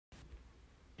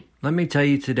Let me tell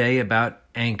you today about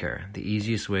Anchor, the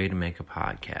easiest way to make a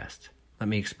podcast. Let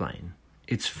me explain.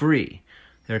 It's free.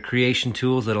 There are creation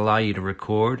tools that allow you to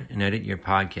record and edit your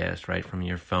podcast right from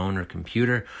your phone or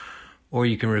computer, or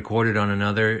you can record it on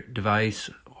another device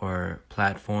or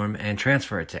platform and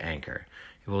transfer it to Anchor.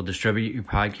 It will distribute your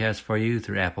podcast for you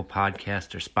through Apple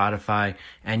Podcasts or Spotify,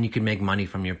 and you can make money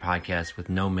from your podcast with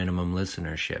no minimum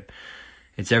listenership.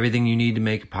 It's everything you need to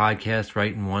make a podcast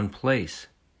right in one place.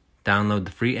 Download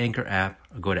the free Anchor app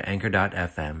or go to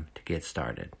anchor.fm to get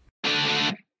started.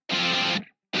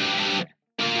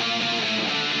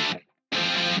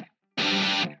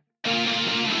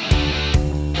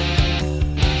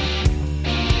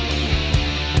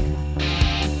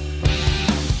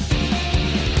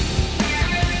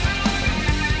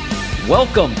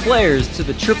 Welcome, players, to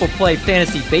the Triple Play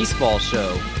Fantasy Baseball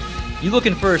Show. You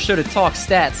looking for a show to talk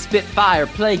stats, spit fire,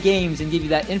 play games, and give you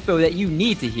that info that you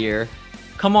need to hear?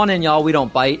 Come on in, y'all. We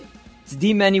don't bite. It's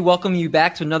D-Menu welcoming you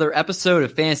back to another episode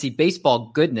of Fantasy Baseball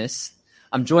Goodness.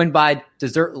 I'm joined by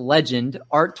dessert legend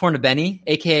Art Tornabene,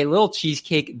 a.k.a. Little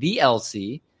Cheesecake, the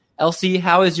LC. LC,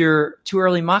 how is your too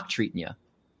early mock treating you?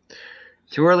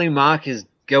 Too early mock is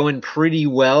going pretty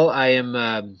well. I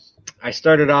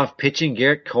started off pitching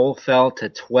Garrett Cole fell to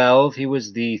 12. He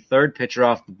was the third pitcher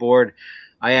off the board.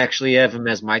 I actually have him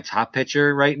as my top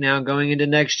pitcher right now going into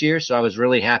next year, so I was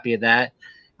really happy with that.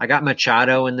 I got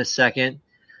Machado in the second.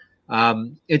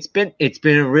 It's been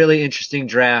a really interesting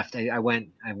draft. I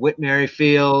Whit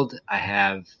Merrifield. I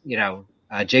have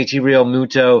JT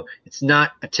Realmuto. It's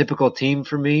not a typical team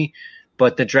for me,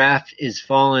 but the draft is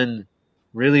fallen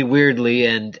really weirdly,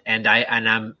 and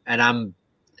I'm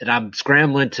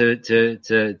scrambling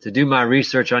to do my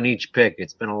research on each pick.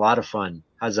 It's been a lot of fun.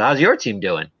 How's your team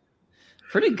doing?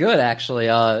 Pretty good, actually.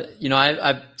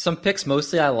 I some picks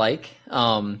mostly I like.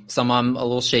 Some I'm a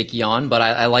little shaky on, but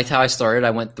I liked how I started.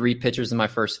 I went 3 pitchers in my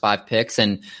first 5 picks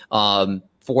and 4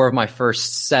 of my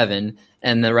first 7,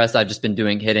 and the rest I've just been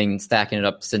hitting, stacking it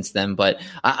up since then. But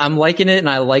I'm liking it, and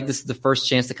I like this is the first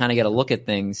chance to kind of get a look at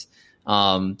things.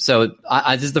 So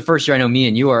this is the first year I know me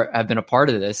and you have been a part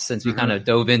of this since we kind of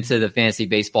dove into the fantasy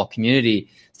baseball community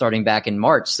starting back in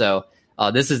March. So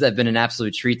this has been an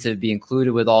absolute treat to be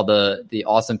included with all the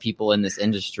awesome people in this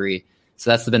industry. So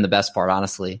that's been the best part,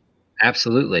 honestly.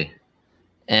 Absolutely.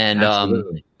 And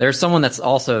there's someone that's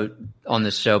also on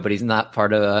this show, but he's not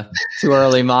part of a too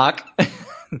early mock.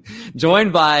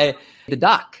 Joined by the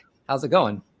Doc. How's it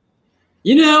going?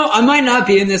 I might not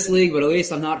be in this league, but at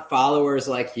least I'm not followers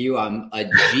like you. I'm a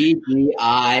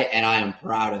GGI, and I am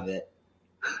proud of it.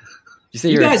 You say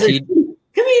you're guys come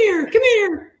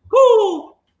here.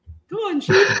 Cool. Come on,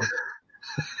 Chief.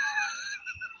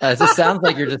 It just sounds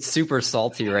like you're just super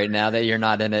salty right now that you're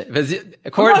not in it. This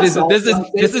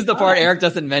is the part Eric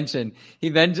doesn't mention.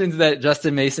 He mentions that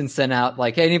Justin Mason sent out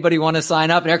like, hey, anybody want to sign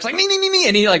up? And Eric's like, me.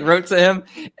 And he wrote to him.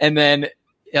 And then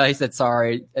he said,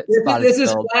 sorry. This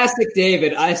is classic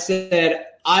David. I said,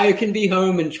 I can be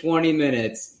home in 20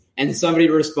 minutes. And somebody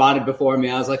responded before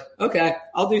me. I was like, okay,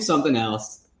 I'll do something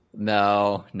else.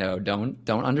 No, don't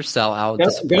undersell how. Go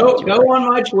on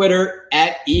my Twitter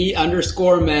at @e_men_DEE,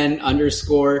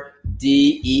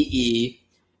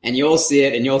 and you'll see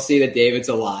it, and you'll see that David's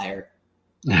a liar.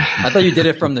 I thought you did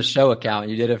it from the show account.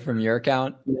 You did it from your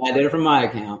account? Yeah, I did it from my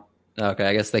account. Okay,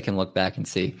 I guess they can look back and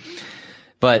see.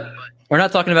 But we're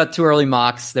not talking about too early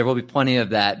mocks. There will be plenty of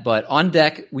that. But on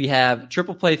deck, we have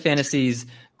Triple Play Fantasy's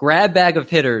grab bag of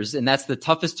hitters, and that's the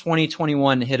toughest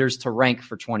 2021 hitters to rank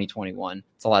for 2021.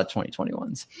 It's a lot of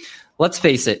 2021s. Let's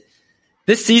face it.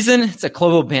 This season, it's a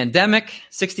global pandemic.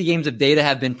 60 games of data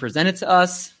have been presented to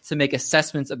us to make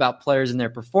assessments about players and their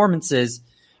performances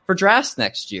for drafts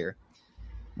next year.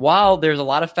 While there's a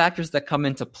lot of factors that come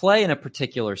into play in a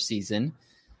particular season,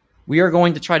 we are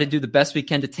going to try to do the best we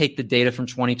can to take the data from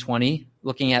 2020,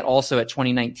 looking at also at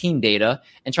 2019 data,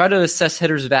 and try to assess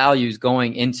hitters' values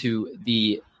going into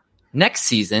the next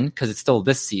season, because it's still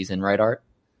this season, right, Art?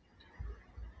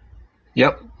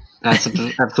 Yep, that's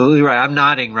absolutely right. I'm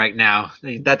nodding right now.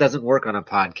 That doesn't work on a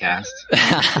podcast.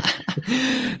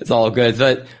 It's all good.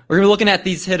 But we're going to be looking at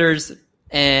these hitters,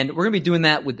 and we're going to be doing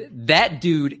that with That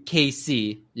Dude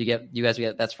KC. You guys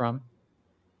get that's from?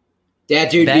 That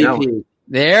Dude BP.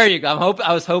 There you go.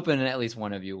 I was hoping at least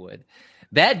one of you would.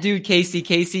 That Dude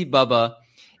KC Bubba,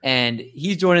 and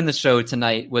he's joining the show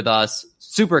tonight with us.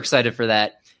 Super excited for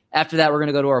that. After that, we're going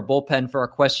to go to our bullpen for our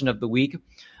question of the week.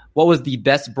 What was the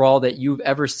best brawl that you've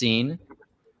ever seen?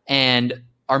 And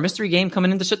our mystery game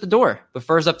coming in to shut the door. But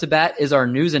first up to bat is our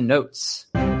news and notes.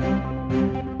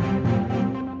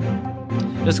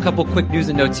 Just a couple quick news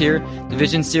and notes here.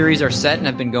 Division series are set and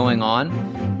have been going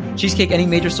on. Cheesecake, any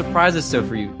major surprises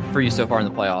for you so far in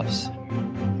the playoffs?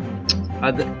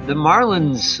 The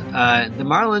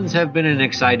Marlins have been an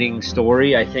exciting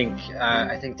story. I think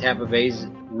Tampa Bay's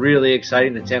really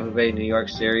exciting. The Tampa Bay New York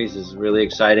series is really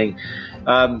exciting.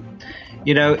 It's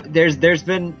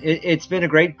been a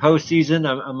great postseason.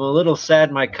 I'm a little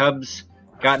sad my Cubs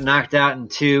got knocked out in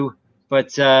 2,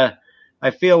 but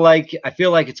I feel like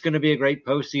it's going to be a great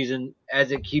postseason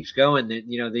as it keeps going.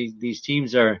 These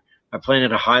teams are playing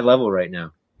at a high level right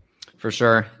now. For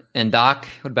sure. And Doc,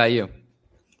 what about you?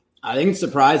 I think it's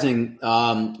surprising.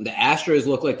 The Astros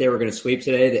looked like they were going to sweep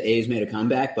today. The A's made a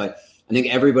comeback, but I think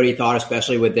everybody thought,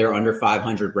 especially with their under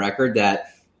 500 record,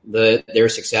 that their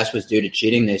success was due to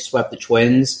cheating. They swept the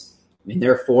Twins. I mean,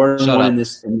 they're 4-1 in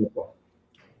this.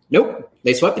 Nope,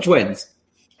 they swept the Twins,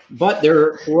 but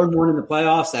they're 4-1 in the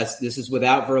playoffs. This is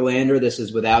without Verlander. This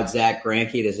is without Zach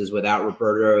Greinke. This is without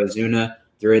Roberto Osuna.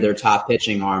 They're their top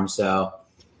pitching arm. So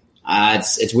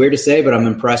it's weird to say, but I'm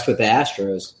impressed with the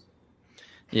Astros.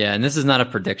 Yeah, and this is not a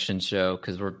prediction show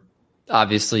because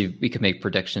we can make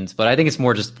predictions, but I think it's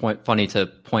more just funny to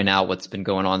point out what's been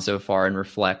going on so far and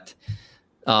reflect.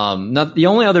 The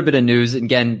only other bit of news,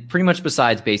 again, pretty much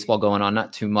besides baseball going on,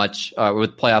 not too much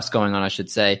with playoffs going on, I should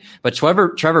say. But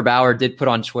Trevor Bauer did put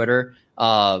on Twitter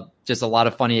just a lot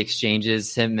of funny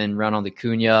exchanges, him and Ronald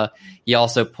Acuna. He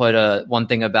also put one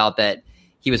thing about that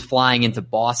he was flying into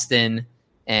Boston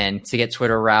and to get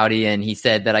Twitter rowdy, and he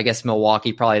said that I guess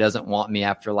Milwaukee probably doesn't want me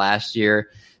after last year.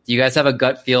 Do you guys have a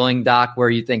gut feeling, Doc, where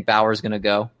you think Bauer's going to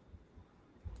go?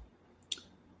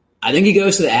 I think he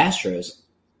goes to the Astros.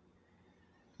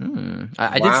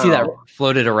 I did see that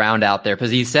floated around out there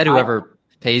because he said whoever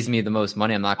pays me the most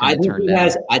money, I'm not going to turn down.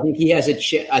 I think he has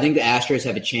I think the Astros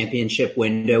have a championship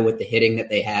window with the hitting that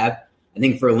they have. I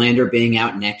think Verlander being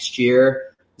out next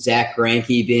year, Zach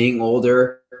Greinke being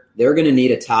older, they're going to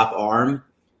need a top arm.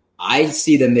 I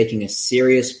see them making a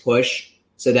serious push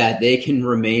so that they can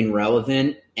remain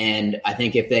relevant. And I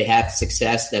think if they have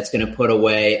success, that's going to put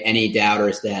away any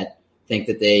doubters that think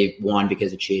that they won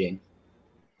because of cheating.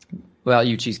 Well,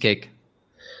 you Cheesecake.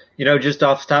 Just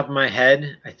off the top of my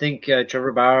head, I think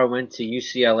Trevor Bauer went to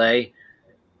UCLA.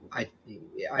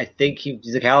 I think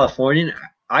he's a Californian.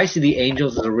 I see the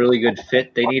Angels as a really good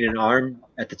fit. They need an arm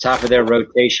at the top of their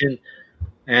rotation,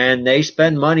 and they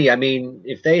spend money. I mean,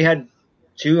 if they had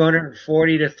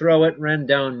 $240 to throw at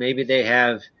Rendon, maybe they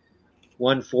have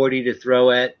 $140 to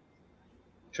throw at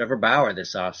Trevor Bauer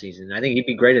this offseason. I think he'd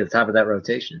be great at the top of that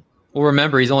rotation. Well,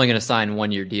 remember, he's only going to sign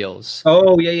 1-year deals.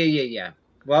 Oh, yeah.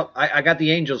 Well, I got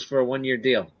the Angels for a 1-year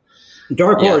deal.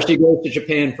 Dark horse, he goes to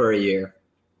Japan for a year.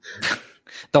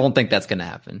 Don't think that's going to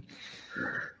happen.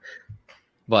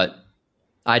 But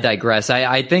I digress.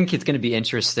 I think it's going to be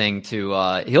interesting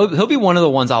to he'll be one of the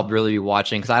ones I'll really be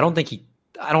watching because I don't want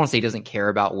to say he doesn't care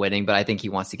about winning, but I think he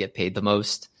wants to get paid the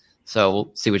most. So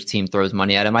we'll see which team throws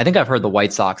money at him. I think I've heard the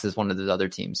White Sox is one of those other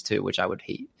teams too, which I would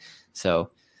hate.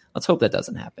 So let's hope that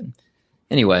doesn't happen.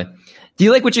 Anyway, do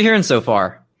you like what you're hearing so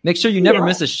far? Make sure you never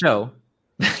miss a show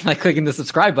by clicking the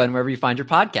subscribe button wherever you find your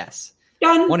podcasts.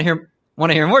 Done. Want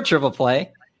to hear more Triple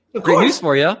Play? Great news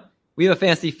for you. We have a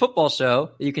fantasy football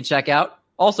show that you can check out,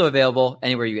 also available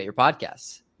anywhere you get your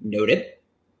podcasts. Noted.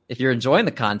 If you're enjoying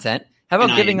the content, how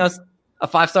about giving us a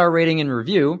 5-star rating and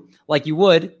review like you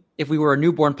would if we were a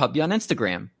newborn puppy on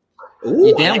Instagram? Ooh,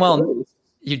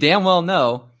 you damn well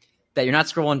know that you're not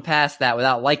scrolling past that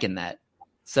without liking that.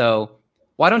 So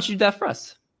why don't you do that for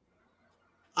us?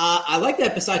 I like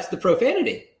that besides the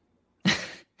profanity.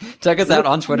 Check us out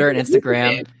on Twitter and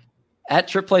Instagram at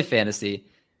Triple Fantasy.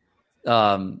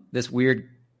 This weird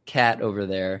cat over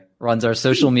there runs our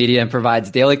social media and provides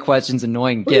daily questions,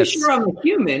 annoying gifts. Sure I'm a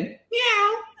human.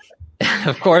 Meow.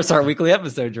 Of course, our weekly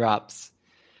episode drops.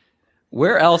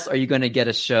 Where else are you going to get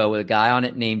a show with a guy on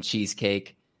it named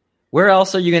Cheesecake? Where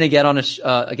else are you going to get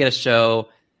get a show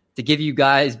to give you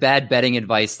guys bad betting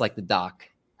advice like the Doc?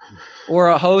 Or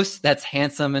a host that's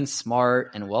handsome and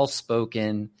smart and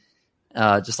well-spoken,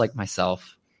 just like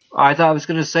myself. I thought I was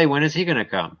going to say, when is he going to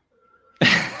come?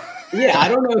 Yeah, I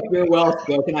don't know if you're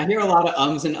well-spoken. I hear a lot of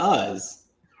ums and uhs.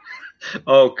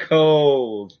 Oh,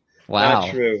 cold. Wow. Not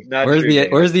true.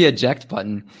 Where's the eject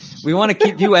button? We want to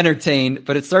keep you entertained,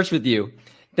 but it starts with you.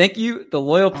 Thank you, the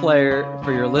loyal player,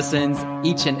 for your listens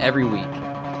each and every week.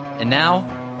 And now,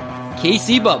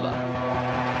 KC Bubba.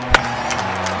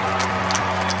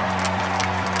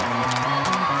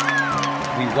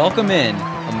 We welcome in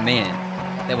a man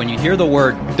that when you hear the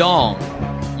word dong,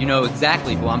 you know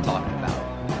exactly who I'm talking about.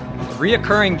 A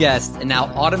reoccurring guest and now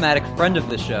automatic friend of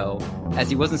the show, as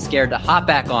he wasn't scared to hop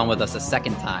back on with us a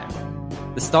second time.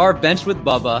 The star of Bench with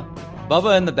Bubba,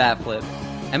 Bubba and the Bat Flip,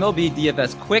 MLB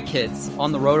DFS Quick Hits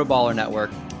on the Rotoballer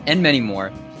Network, and many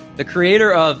more. The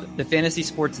creator of the Fantasy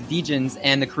Sports Degens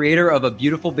and the creator of A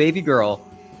Beautiful Baby Girl,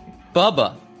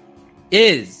 Bubba,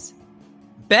 is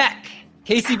back.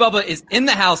 Casey Bubba is in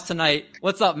the house tonight.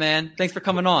 What's up, man? Thanks for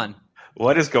coming on.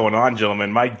 What is going on,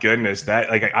 gentlemen? My goodness, that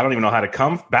I don't even know how to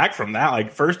come back from that. Like,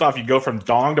 first off, you go from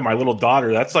dong to my little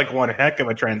daughter. That's like one heck of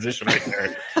a transition right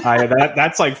there.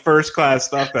 That's like first class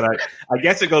stuff. That I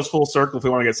guess it goes full circle if we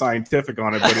want to get scientific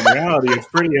on it. But in reality, it's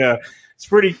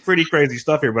pretty crazy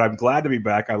stuff here. But I'm glad to be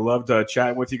back. I loved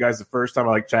chatting with you guys the first time.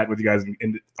 I like chatting with you guys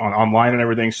online and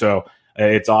everything. So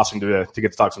it's awesome to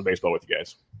get to talk some baseball with you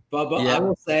guys. But yeah. I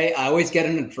will say, I always get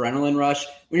an adrenaline rush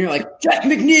when you're like, Jeff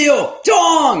McNeil,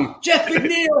 dong! Jeff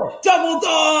McNeil, double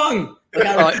dong!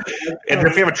 And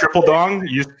if you have a triple dong,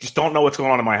 you just don't know what's going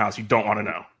on in my house. You don't want to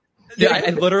know. Yeah,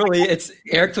 I literally,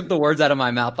 Eric took the words out of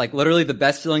my mouth. Like, literally the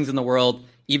best feelings in the world,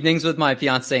 evenings with my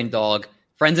fiance and dog,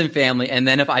 friends and family, and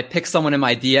then if I pick someone in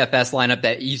my DFS lineup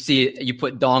that you see, you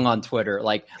put dong on Twitter,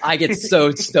 like, I get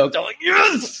so stoked. I'm like,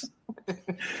 yes!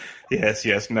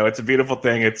 Yes. No, it's a beautiful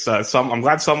thing. It's I'm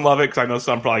glad some love it because I know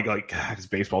some probably like, God, it's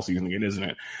baseball season again, isn't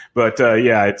it? But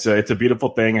yeah, it's a beautiful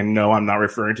thing. And no, I'm not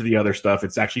referring to the other stuff.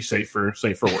 It's actually safe for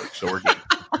work, so we're good.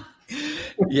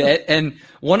 Yeah, and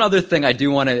one other thing I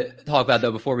do want to talk about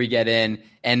though before we get in,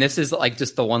 and this is like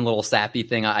just the one little sappy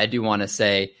thing I do want to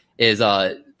say is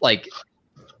like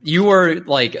you were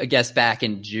like a guest back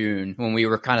in June when we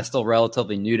were kind of still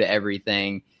relatively new to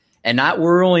everything. And not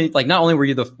only were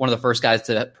you one of the first guys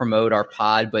to promote our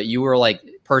pod, but you were like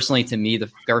personally to me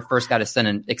the first guy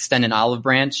to extend an olive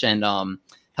branch and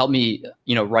help me,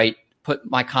 put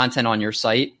my content on your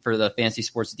site for the Fantasy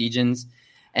Sports Degens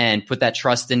and put that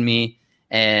trust in me.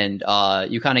 And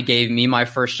you kind of gave me my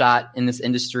first shot in this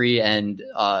industry, and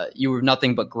you were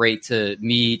nothing but great to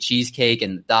me, Cheesecake,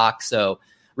 and the doc. So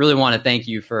really want to thank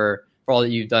you for all that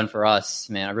you've done for us,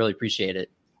 man. I really appreciate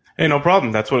it. Hey, no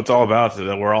problem. That's what it's all about.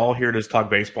 We're all here to talk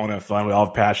baseball and have fun. We all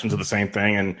have passions of the same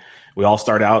thing, and we all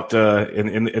start out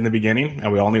in the beginning,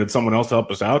 and we all needed someone else to help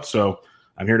us out. So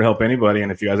I'm here to help anybody,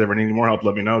 and if you guys ever need any more help,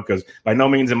 let me know. Because by no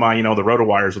means am I, the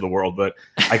RotoWires of the world, but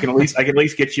I can at least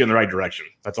get you in the right direction.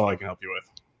 That's all I can help you with.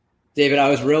 David, I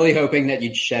was really hoping that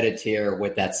you'd shed a tear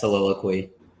with that soliloquy.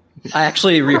 I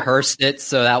actually rehearsed it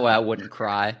so that way I wouldn't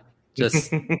cry.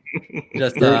 Just I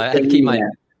had to keep my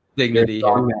dignity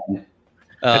here.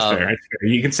 That's fair.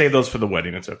 You can save those for the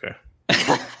wedding. It's okay.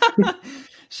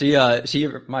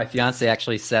 My fiance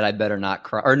actually said I better not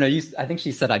cry. Or no, I think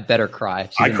she said I better cry.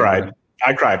 I cried.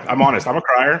 I'm honest. I'm a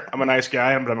crier. I'm a nice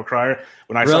guy, but I'm a crier.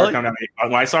 When I saw her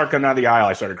come down the aisle,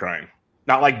 I started crying.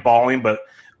 Not like bawling, but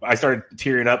I started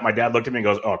tearing up. My dad looked at me and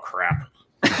goes, "Oh crap."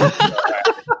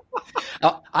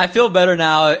 I feel better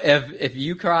now. If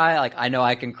you cry, like I know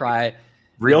I can cry.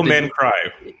 Real men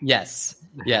cry. Yes.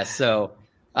 So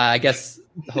I guess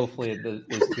hopefully those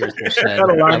tears will shed. Got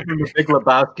a line from the Big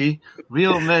Lebowski.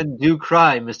 Real men do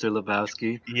cry, Mr.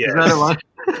 Lebowski. Yes. Is that a line?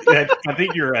 I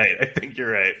think you're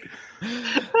right.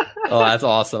 Oh, that's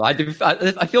awesome.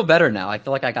 I feel better now. I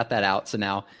feel like I got that out. So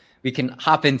now we can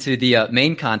hop into the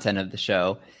main content of the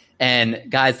show. And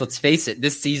guys, let's face it,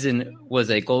 this season was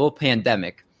a global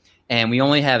pandemic. And we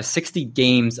only have 60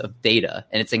 games of data,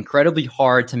 and it's incredibly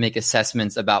hard to make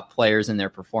assessments about players and their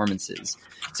performances.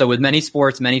 So with many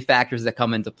sports, many factors that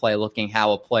come into play looking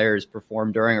how a player is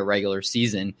performed during a regular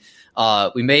season,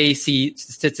 we may see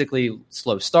statistically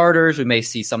slow starters. We may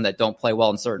see some that don't play well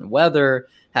in certain weather,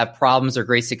 have problems or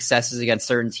great successes against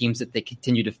certain teams that they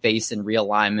continue to face in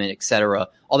realignment, et cetera,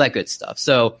 all that good stuff.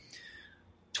 So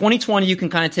 2020, you can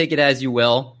kind of take it as you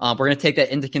will. We're going to take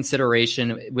that into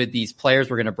consideration with these players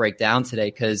we're going to break down today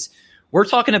because we're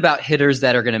talking about hitters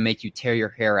that are going to make you tear your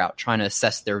hair out trying to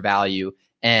assess their value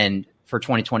and for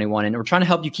 2021. And we're trying to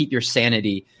help you keep your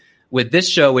sanity with this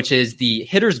show, which is the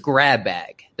Hitters Grab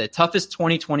Bag, the toughest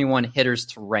 2021 hitters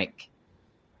to rank.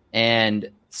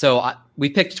 And so we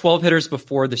picked 12 hitters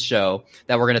before the show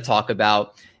that we're going to talk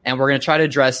about, and we're going to try to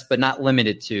address, but not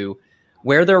limited to,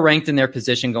 where they're ranked in their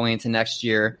position going into next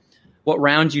year, what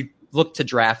round you look to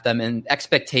draft them, and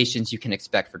expectations you can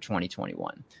expect for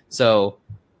 2021. So,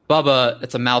 Bubba,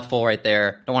 that's a mouthful right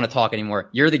there. Don't want to talk anymore.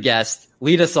 You're the guest.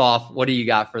 Lead us off. What do you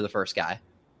got for the first guy?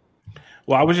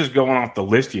 Well, I was just going off the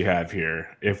list you have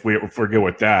here, if we're good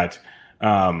with that.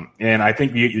 And I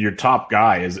think your top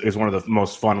guy is one of the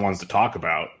most fun ones to talk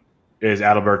about, is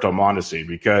Adalberto Mondesi,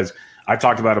 because I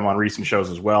talked about him on recent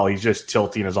shows as well. He's just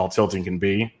tilting as all tilting can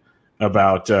be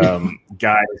about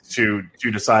guys to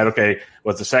decide, okay,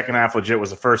 was the second half legit?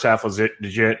 Was the first half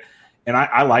legit? And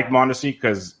I like Mondesi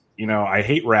because, I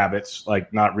hate rabbits,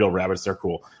 like not real rabbits. They're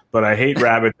cool. But I hate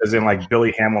rabbits as in like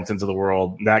Billy Hamiltons of the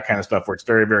world, that kind of stuff where it's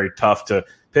very, very tough to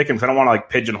pick him. I don't want to like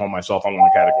pigeonhole myself on one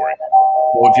category.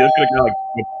 Well, if you look at a guy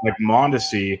like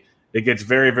Mondesi, it gets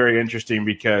very, very interesting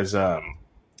because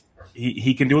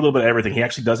he can do a little bit of everything. He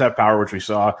actually does have power, which we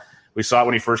saw. We saw it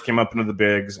when he first came up into the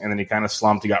bigs, and then he kind of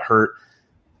slumped. He got hurt.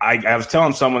 I was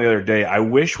telling someone the other day, I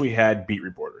wish we had beat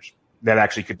reporters that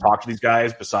actually could talk to these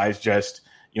guys besides just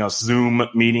Zoom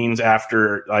meetings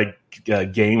after like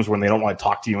games when they don't want to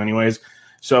talk to you anyways.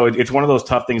 So it's one of those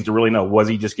tough things to really know. Was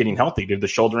he just getting healthy? Did the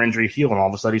shoulder injury heal, and all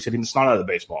of a sudden he's hitting the snot out of the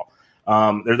baseball?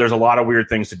 There's a lot of weird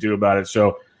things to do about it.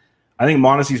 So I think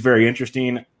Mondesi is very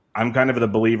interesting. I'm kind of the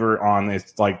believer on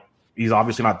it's like he's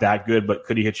obviously not that good, but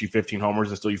could he hit you 15 homers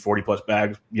and still you 40-plus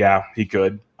bags? Yeah, he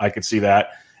could. I could see that.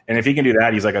 And if he can do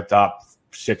that, he's like a top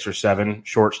 6 or 7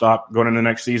 shortstop going into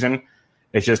next season.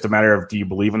 It's just a matter of do you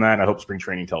believe in that? And I hope spring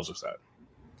training tells us that.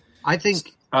 I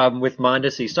think with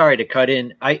Mondesi, sorry to cut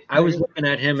in, I was looking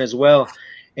at him as well.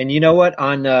 And you know what?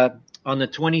 On the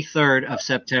 23rd of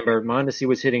September, Mondesi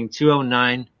was hitting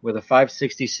 209 with a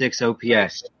 566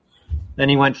 OPS. Then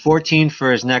he went 14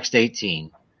 for his next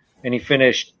 18. And he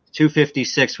finished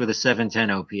 256 with a 710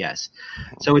 OPS.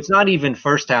 So it's not even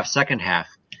first half, second half.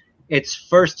 It's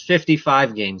first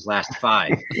 55 games, last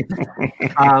 5.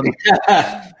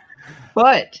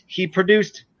 But he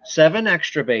produced 7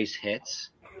 extra base hits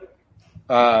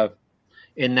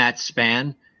in that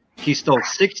span. He stole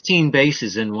 16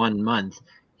 bases in 1 month.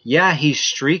 Yeah, he's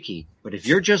streaky, but if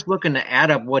you're just looking to add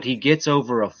up what he gets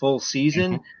over a full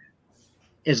season,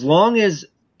 as long as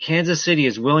Kansas City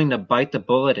is willing to bite the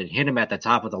bullet and hit him at the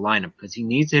top of the lineup, because he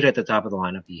needs to hit at the top of the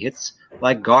lineup. He hits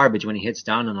like garbage when he hits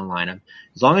down in the lineup.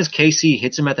 As long as KC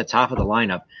hits him at the top of the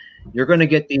lineup, you're going to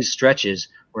get these stretches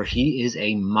where he is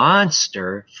a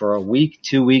monster for a week,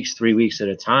 2 weeks, 3 weeks at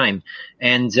a time.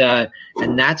 And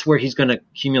that's where he's going to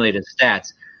accumulate his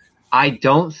stats. I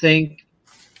don't think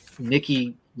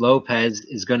Nicky Lopez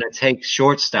is going to take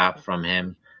shortstop from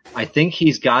him. I think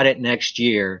he's got it next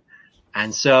year.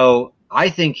 And so I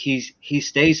think he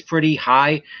stays pretty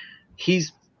high.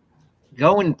 He's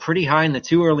going pretty high in the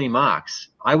 2 early mocks.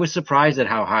 I was surprised at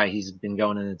how high he's been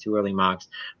going in the 2 early mocks,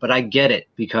 but I get it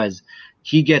because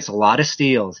he gets a lot of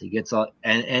steals. He gets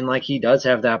and like he does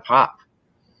have that pop.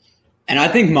 And I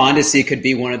think Mondesi could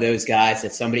be one of those guys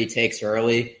that somebody takes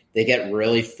early, they get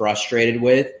really frustrated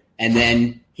with, and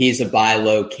then he's a buy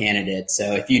low candidate.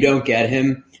 So if you don't get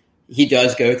him, he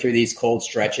does go through these cold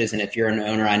stretches. And if you're an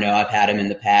owner, I know I've had him in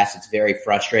the past. It's very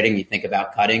frustrating. You think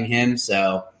about cutting him.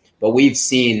 So, but we've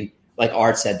seen, like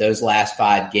Art said, those last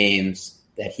 5 games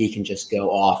that he can just go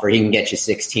off, or he can get you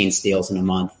 16 steals in a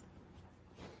month.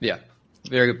 Yeah,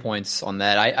 very good points on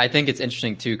that. I think it's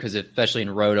interesting too, because especially in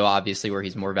Roto, obviously where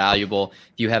he's more valuable,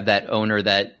 if you have that owner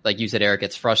that, like you said, Eric,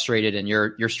 gets frustrated and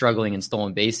you're struggling in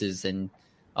stolen bases, and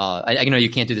I know you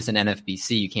can't do this in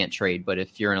NFBC, you can't trade, but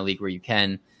if you're in a league where you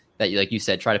can, that, like you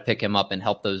said, try to pick him up and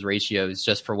help those ratios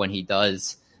just for when he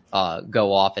does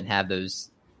go off and have those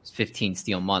 15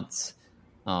 steal months.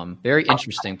 Very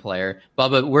interesting player.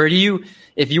 Bubba, where do you,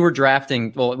 if you were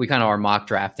drafting, well, we kind of are mock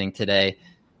drafting today,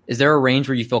 is there a range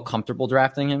where you feel comfortable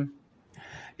drafting him?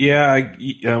 Yeah,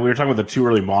 we were talking about the 2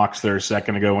 early mocks there a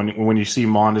second ago. When you see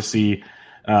Mondesi,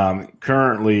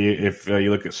 currently, if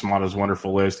you look at Smata's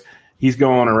wonderful list, he's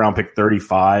going around pick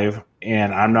 35,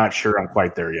 and I'm not sure I'm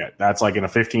quite there yet. That's like in a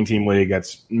 15-team league,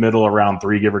 that's middle around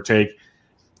 3, give or take.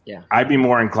 Yeah, I'd be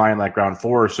more inclined like round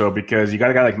 4 or so, because you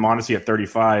got a guy like Mondesi at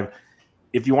 35.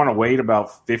 If you want to wait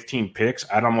about 15 picks,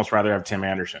 I'd almost rather have Tim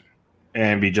Anderson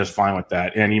and be just fine with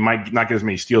that. And he might not get as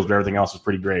many steals, but everything else is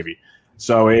pretty gravy.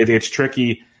 So it's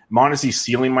tricky. Mondesi's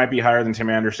ceiling might be higher than Tim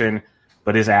Anderson,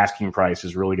 but his asking price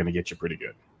is really going to get you pretty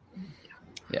good.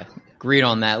 Yeah, agreed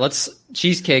on that.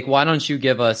 Cheesecake, why don't you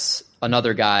give us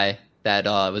another guy that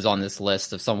was on this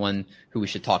list of someone who we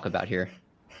should talk about here?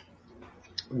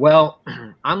 Well,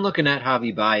 I'm looking at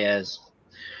Javi Baez.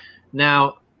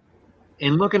 Now,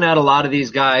 in looking at a lot of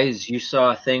these guys, you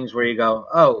saw things where you go,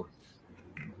 oh,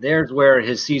 there's where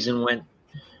his season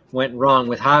went wrong.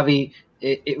 With Javi,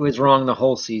 it was wrong the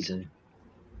whole season.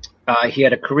 He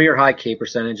had a career high K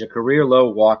percentage, a career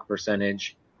low walk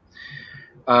percentage.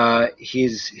 He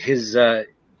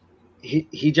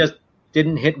just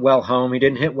didn't hit well home. He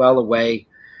didn't hit well away.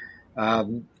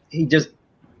 He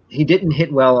didn't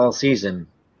hit well all season.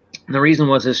 And the reason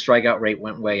was his strikeout rate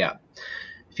went way up.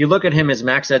 If you look at him, his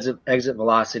max exit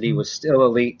velocity was still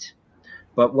elite.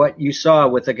 But what you saw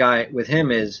with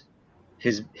him is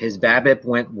his BABIP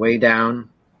went way down.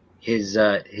 His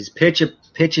pitches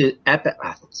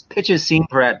seen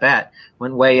per at bat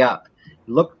went way up.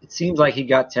 It seems like he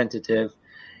got tentative,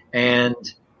 and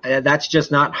that's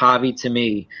just not Javi to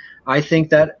me. I think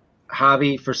that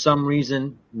Javi, for some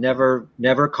reason, never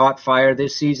caught fire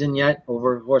this season yet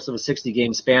over the course of a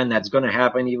 60-game span. That's going to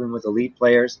happen even with elite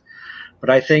players. But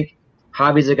I think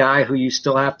Javi's a guy who you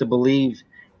still have to believe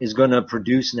is going to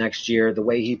produce next year the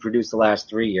way he produced the last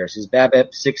 3 years. His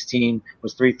BABIP 16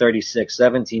 was 336,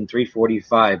 17,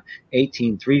 345,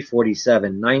 18,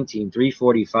 347, 19,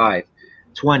 345,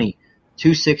 20,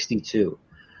 262.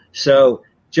 So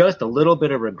just a little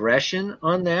bit of regression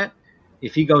on that.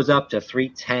 If he goes up to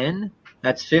 310,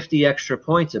 that's 50 extra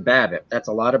points of BABIP. That's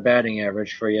a lot of batting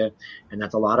average for you, and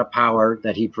that's a lot of power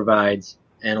that he provides,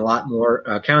 and a lot more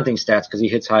counting stats because he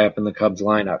hits high up in the Cubs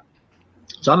lineup.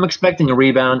 So I'm expecting a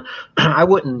rebound. I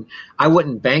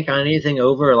wouldn't bank on anything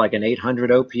over like an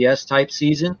 800 OPS type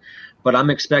season, but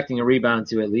I'm expecting a rebound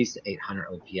to at least 800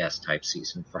 OPS type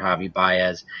season for Javi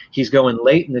Baez. He's going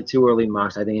late in the too early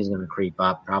mocks. I think he's going to creep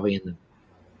up probably in the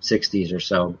 60s or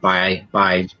so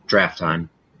by draft time.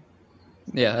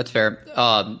 Yeah, that's fair.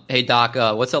 Hey, Doc,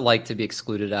 what's it like to be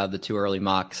excluded out of the too early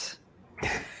mocks?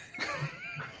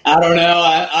 I don't know.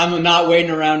 I'm not waiting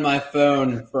around my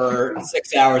phone for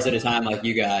 6 hours at a time like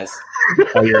you guys.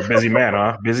 Oh, you're a busy man,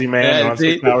 huh? Busy man. Yeah,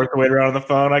 6 hours to wait around on the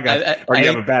phone. Or you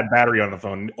have a bad battery on the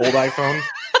phone. Old iPhone.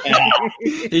 Yeah.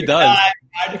 He does.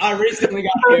 I recently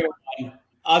got a new one.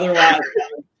 Otherwise,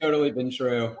 it's totally been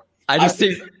true.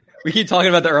 We keep talking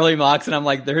about the early mocks, and I'm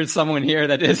like, there's someone here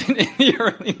that isn't in the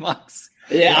early mocks.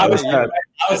 Yeah, I was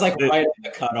like right on the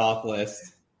cutoff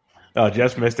list. Oh,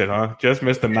 just missed it, huh? Just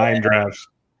missed the 9 drafts.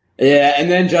 Yeah, and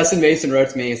then Justin Mason wrote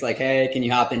to me. He's like, "Hey, can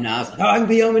you hop in now?" I was like, "Oh, I can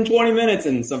be home in 20 minutes,"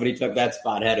 and somebody took that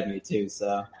spot ahead of me too.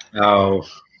 So,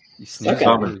 you sneak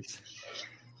Doc,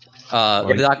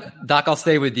 I'll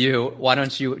stay with you. Why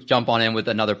don't you jump on in with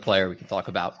another player we can talk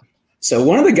about? So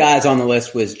one of the guys on the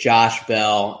list was Josh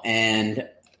Bell, and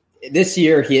this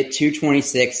year he hit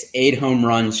 226, 8 home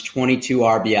runs, 22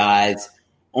 RBIs,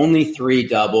 only 3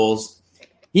 doubles.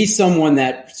 He's someone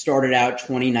that started out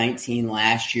 2019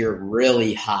 last year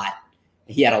really hot.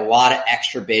 He had a lot of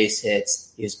extra base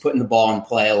hits. He was putting the ball in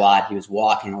play a lot. He was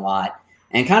walking a lot.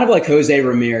 And kind of like Jose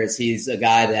Ramirez, he's a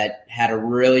guy that had a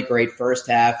really great first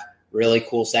half, really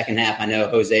cool second half. I know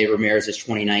Jose Ramirez's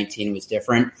 2019 was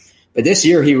different. But this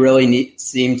year he really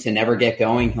seemed to never get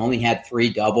going. He only had 3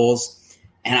 doubles.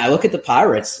 And I look at the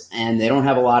Pirates, and they don't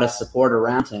have a lot of support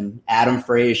around him. Adam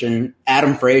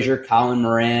Frazier, Colin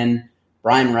Moran,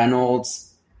 Brian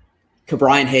Reynolds,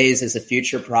 Ke'Bryan Hayes is a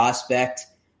future prospect.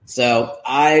 So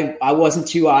I wasn't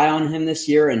too high on him this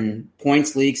year. In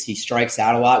points leagues, he strikes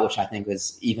out a lot, which I think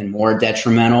was even more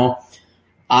detrimental.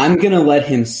 I'm going to let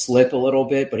him slip a little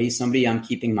bit, but he's somebody I'm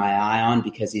keeping my eye on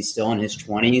because he's still in his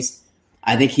 20s.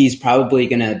 I think he's probably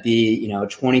going to be,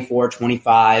 24,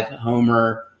 25,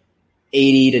 homer,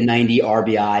 80 to 90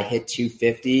 RBI, hit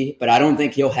 250, but I don't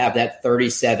think he'll have that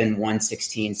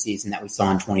 37-116 season that we saw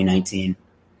in 2019.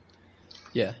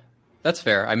 Yeah, that's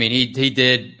fair. I mean, he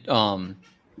did.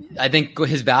 I think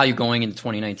his value going into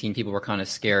 2019, people were kind of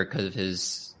scared because of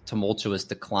his tumultuous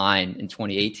decline in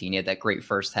 2018. He had that great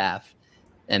first half,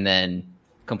 and then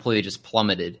completely just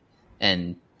plummeted,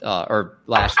 and or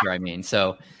last year, I mean.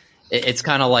 So it's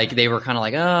kind of like they were kind of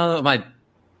like, oh, am I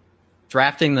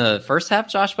drafting the first half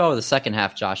Josh Bell or the second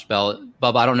half Josh Bell?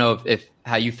 Bub, I don't know if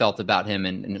how you felt about him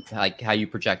and like how you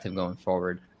project him going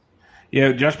forward.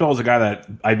 Yeah, Josh Bell was a guy that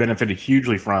I benefited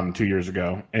hugely from 2 years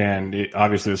ago, and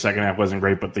obviously the second half wasn't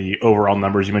great, but the overall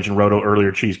numbers, you mentioned Roto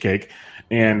earlier, cheesecake,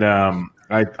 and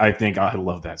I think I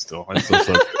love that still. It's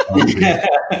so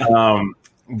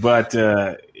but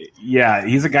yeah,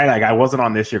 he's a guy that I wasn't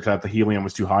on this year because the helium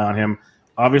was too high on him.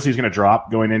 Obviously, he's going to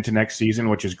drop going into next season,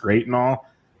 which is great and all.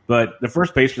 But the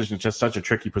first base position is just such a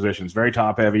tricky position. It's very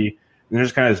top heavy. And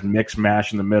there's kind of this mix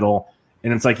mash in the middle.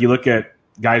 And it's like you look at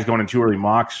guys going in too early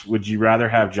mocks. Would you rather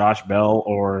have Josh Bell,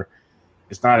 or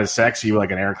it's not as sexy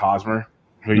like an Eric Hosmer,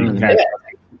 who you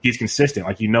he's consistent.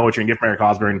 Like, what you're going to get from Eric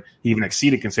Hosmer, and he even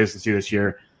exceeded consistency this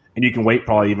year. And you can wait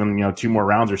probably even 2 more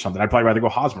rounds or something. I'd probably rather go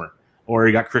Hosmer. Or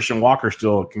you got Christian Walker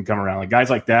still can come around. Like guys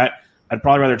like that, I'd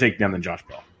probably rather take them than Josh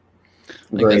Bell.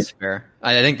 I think that's fair.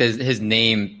 I think that his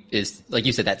name is, like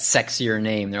you said, that sexier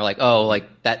name. They're like, oh, like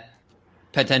that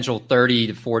potential 30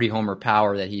 to 40 homer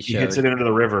power that he showed. He hits it into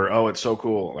the river. Oh, it's so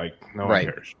cool. Like, no one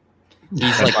cares.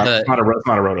 He's like it's not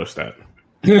a roto stat.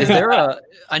 Is there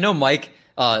I know Mike,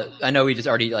 I know we just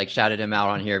already like shouted him out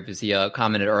on here because he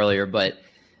commented earlier, but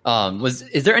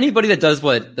is there anybody that does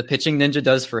what the pitching ninja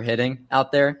does for hitting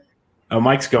out there? Oh,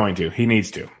 Mike's going to. He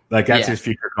needs to. Like, that's his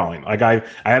future calling. Like, I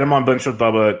had him on Bench with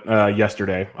Bubba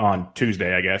yesterday, on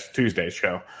Tuesday, I guess, Tuesday's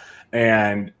show.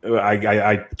 And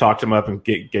I talked him up and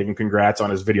gave him congrats on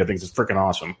his video. I think it's freaking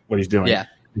awesome what he's doing. Yeah.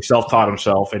 He self-taught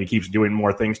himself, and he keeps doing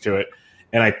more things to it.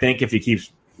 And I think if he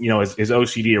keeps, his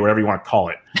OCD or whatever you want to call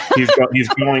it, he's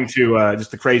going to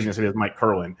just the craziness of his Mike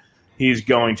Curlin. He's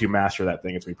going to master that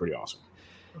thing. It's going to be pretty awesome.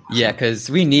 Yeah, because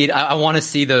I want to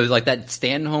see those, like that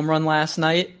Stanton home run last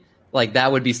night. Like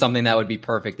that would be something that would be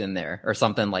perfect in there, or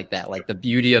something like that. Like the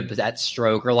beauty of that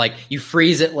stroke, or like you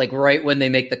freeze it like right when they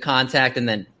make the contact, and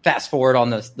then fast forward on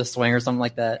the swing or something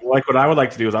like that. Like what I would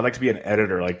like to do is I'd like to be an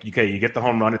editor. Like, okay, you get the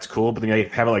home run, it's cool, but then you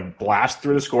have it like blast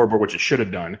through the scoreboard, which it should have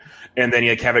done, and then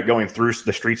you have it going through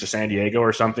the streets of San Diego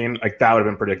or something. Like that would have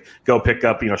been pretty. Go pick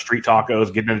up street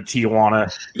tacos, get into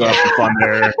Tijuana, go have some fun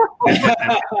there.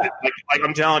 like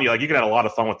I'm telling you, like you could have a lot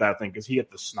of fun with that thing because he hit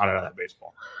the snot out of that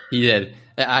baseball. He did.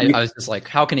 I was just like,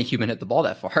 how can a human hit the ball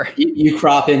that far? You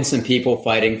crop in some people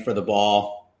fighting for the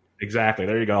ball. Exactly.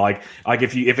 There you go. Like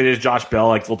if it is Josh Bell,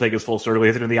 like we'll take his full circle. He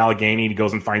hits it in the Allegheny. He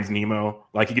goes and finds Nemo.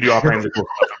 Like he could do all kinds of cool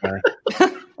stuff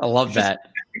there. I love that.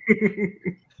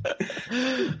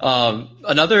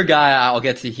 Another guy I'll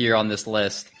get to here on this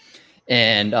list,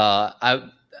 and I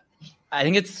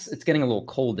think it's getting a little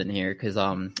cold in here because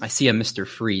I see a Mr.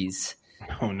 Freeze.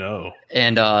 Oh no!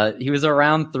 And he was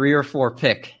around 3 or 4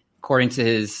 pick according to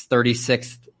his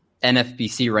 36th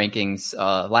NFBC rankings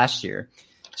last year.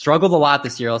 Struggled a lot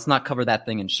this year. Let's not cover that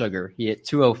thing in sugar. He hit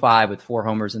 205 with 4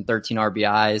 homers and 13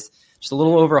 RBIs, just a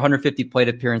little over 150 plate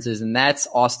appearances, and that's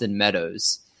Austin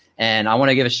Meadows. And I want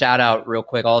to give a shout out real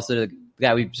quick also to the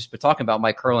guy we've just been talking about,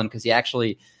 Mike Curlin, because he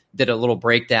actually did a little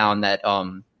breakdown that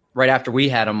right after we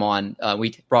had him on,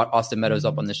 we brought Austin Meadows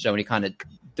up on the show, and he kind of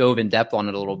dove in depth on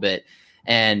it a little bit.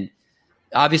 And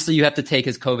obviously you have to take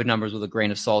his COVID numbers with a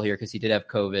grain of salt here because he did have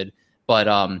COVID.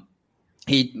 But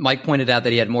Mike pointed out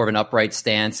that he had more of an upright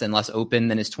stance and less open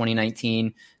than his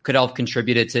 2019. Could have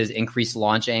contributed to his increased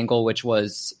launch angle, which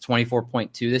was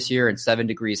 24.2 this year and 7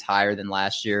 degrees higher than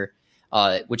last year,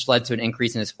 which led to an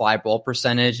increase in his fly ball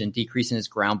percentage and decrease in his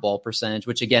ground ball percentage,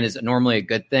 which again is normally a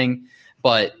good thing.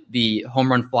 But the home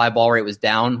run fly ball rate was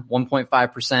down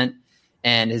 1.5%.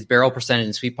 And his barrel percentage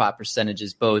and sweet spot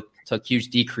percentages both took huge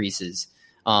decreases.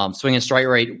 Swing and strike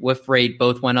rate, whiff rate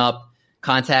both went up.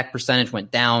 Contact percentage went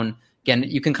down. Again,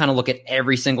 you can kind of look at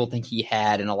every single thing he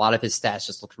had, and a lot of his stats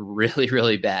just looked really,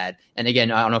 really bad. And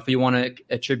again, I don't know if you want to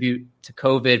attribute to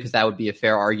COVID because that would be a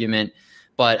fair argument.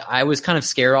 But I was kind of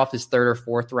scared off his 3rd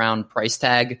or 4th round price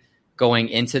tag going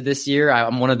into this year.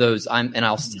 I'm one of those, and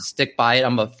I'll stick by it.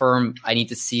 I'm a firm, I need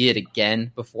to see it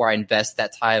again before I invest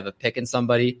that high of a pick in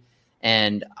somebody.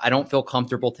 And I don't feel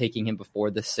comfortable taking him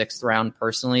before the 6th round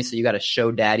personally. So you got to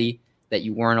show daddy that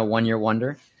you weren't a 1-year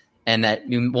wonder, and that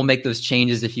we'll make those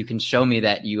changes if you can show me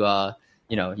that you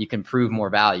can prove more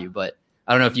value. But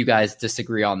I don't know if you guys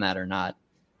disagree on that or not.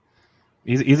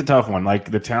 He's a tough one.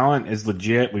 Like the talent is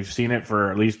legit. We've seen it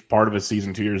for at least part of his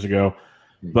season 2 years ago.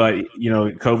 But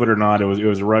COVID or not, it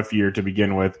was a rough year to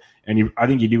begin with. And I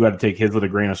think you do got to take his with a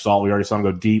grain of salt. We already saw him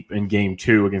go deep in Game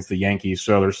 2 against the Yankees,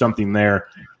 so there's something there.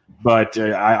 But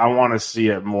I want to see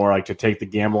it more, like to take the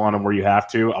gamble on him where you have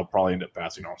to. I'll probably end up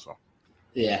passing also.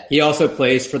 Yeah, he also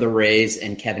plays for the Rays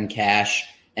and Kevin Cash,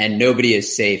 and nobody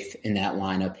is safe in that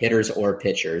lineup, hitters or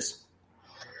pitchers.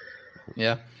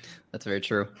 Yeah, that's very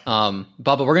true. Bubba,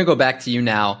 we're going to go back to you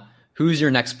now. Who's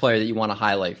your next player that you want to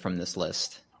highlight from this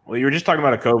list? Well, you were just talking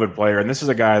about a COVID player, and this is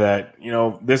a guy that,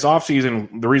 this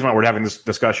offseason, the reason why we're having this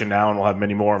discussion now, and we'll have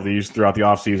many more of these throughout the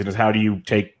offseason, is how do you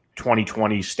take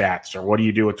 2020 stats, or what do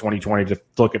you do with 2020 to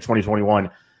look at 2021?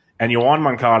 And Yoan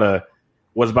Moncada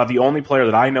was about the only player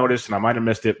that I noticed, and I might have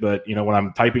missed it, but when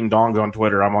I'm typing dongs on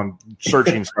Twitter, I'm on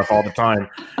searching stuff all the time.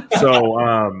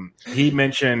 So he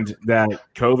mentioned that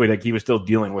COVID, like he was still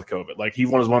dealing with COVID. Like he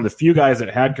was one of the few guys that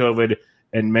had COVID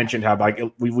and mentioned how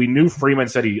we knew Freeman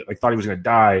said he thought he was going to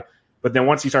die, but then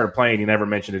once he started playing, he never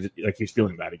mentioned it, like he's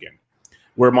feeling bad again.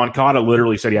 Where Moncada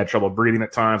literally said he had trouble breathing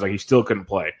at times, like he still couldn't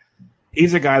play.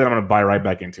 He's a guy that I'm going to buy right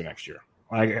back into next year.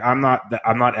 Like I'm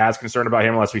not as concerned about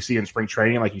him unless we see in spring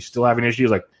training like he's still having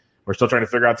issues. Like we're still trying to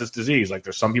figure out this disease. Like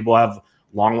there's some people have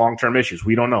long-term issues.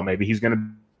 We don't know. Maybe he's going to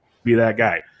be that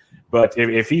guy. But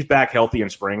if he's back healthy in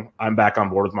spring, I'm back on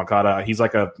board with Moncada. He's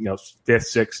like a 5th,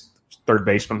 6th, 3rd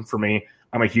baseman for me.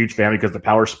 I'm a huge fan because the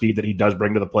power speed that he does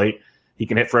bring to the plate, he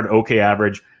can hit for an okay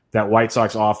average. That White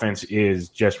Sox offense is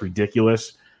just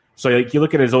ridiculous. So you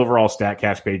look at his overall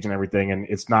StatCast page and everything, and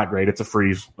it's not great. It's a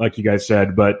freeze, like you guys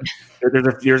said. But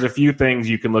there's a few things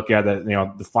you can look at that,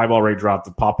 the fly ball rate dropped,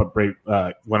 the pop-up rate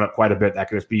went up quite a bit. That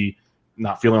could just be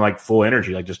not feeling like full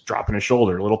energy, like just dropping his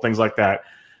shoulder, little things like that.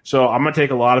 So I'm going to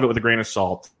take a lot of it with a grain of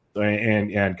salt,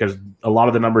 and because a lot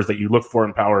of the numbers that you look for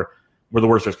in power were the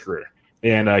worst of his career.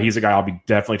 And he's a guy I'll be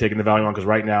definitely taking the value on because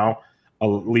right now at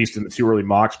least in the too early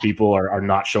mocks, people are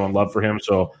not showing love for him.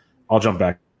 So I'll jump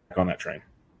back on that train.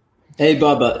 Hey,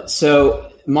 Bubba.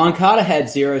 So Moncada had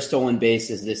 0 stolen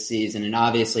bases this season, and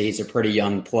obviously he's a pretty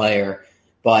young player.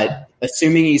 But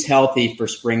assuming he's healthy for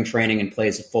spring training and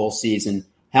plays a full season,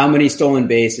 how many stolen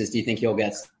bases do you think he'll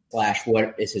get?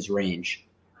 What is his range?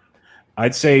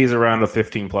 I'd say he's around a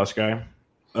 15-plus guy,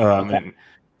 Okay. and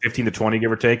 15 to 20,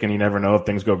 give or take, and you never know if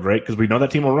things go great because we know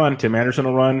that team will run. Tim Anderson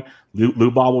will run. Lou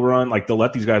Bob will run. Like, they'll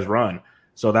let these guys run.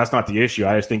 So that's not the issue.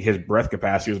 I just think his breath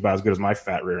capacity is about as good as my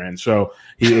fat rear end. So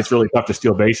it's really tough to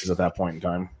steal bases at that point in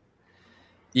time.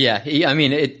 Yeah,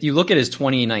 you look at his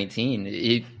 2019,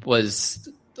 he was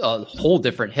a whole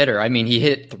different hitter. I mean, he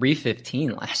hit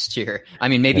 315 last year. I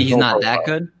mean, maybe he's not that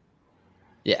good.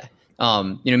 Yeah.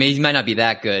 Maybe he might not be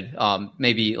that good.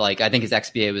 Maybe like, I think his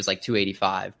XBA was like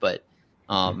 285, but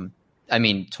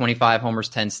 25 homers,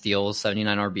 10 steals,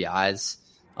 79 RBIs.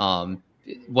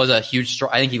 Was a huge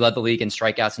I think he led the league in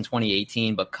strikeouts in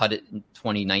 2018, but cut it in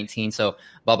 2019. So,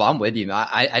 Bubba, I'm with you.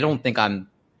 I don't think I'm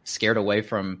scared away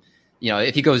from,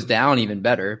 if he goes down, even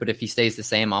better. But if he stays the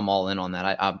same, I'm all in on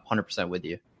that. I'm 100% with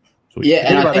you. Yeah,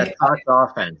 and about that Sox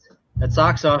offense. That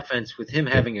Sox offense, with him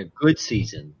having a good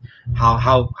season,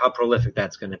 how prolific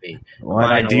that's going to be. Well,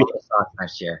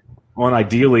 next year. Well,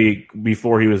 ideally,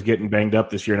 before he was getting banged up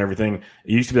this year and everything,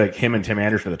 it used to be like him and Tim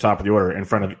Anderson at the top of the order in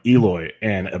front of Eloy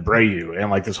and Abreu and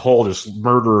like this whole just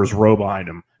murderer's row behind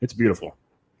him. It's beautiful.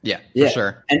 Yeah, for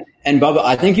sure. And Bubba,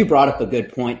 I think you brought up a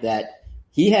good point that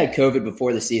he had COVID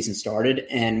before the season started,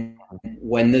 and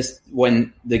when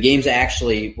the games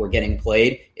actually were getting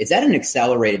played, it's at an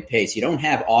accelerated pace. You don't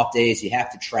have off days. You have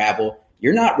to travel.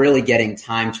 You're not really getting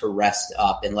time to rest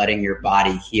up and letting your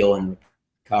body heal and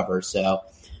recover. So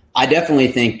I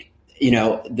definitely think,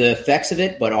 the effects of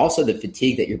it, but also the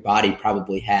fatigue that your body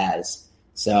probably has.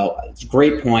 So it's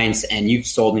great points, and you've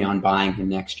sold me on buying him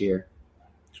next year.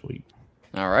 Sweet.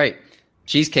 All right.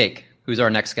 Cheesecake, who's our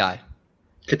next guy?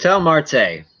 Ketel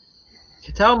Marte.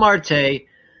 Ketel Marte,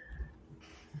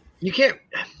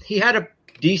 he had a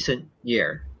decent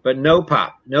year, but no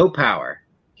pop, no power.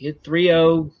 He hit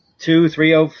 302,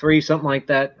 303, something like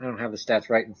that. I don't have the stats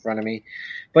right in front of me.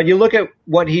 But you look at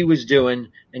what he was doing,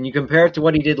 and you compare it to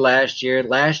what he did last year.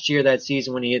 Last year, that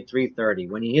season, when he hit 330,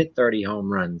 when he hit 30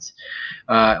 home runs,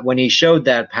 when he showed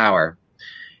that power.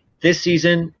 This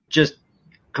season, just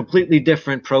completely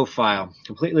different profile,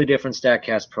 completely different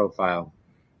StatCast profile.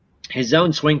 His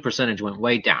zone swing percentage went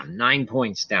way down, 9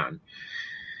 points down.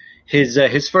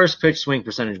 His first pitch swing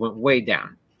percentage went way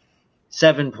down,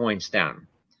 7 points down.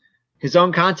 His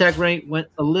zone contact rate went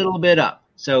a little bit up.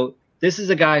 So this is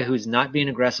a guy who's not being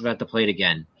aggressive at the plate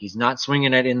again. He's not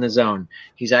swinging it in the zone.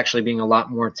 He's actually being a lot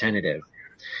more tentative.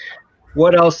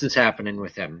 What else is happening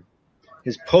with him?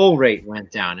 His pull rate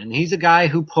went down, and he's a guy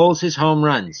who pulls his home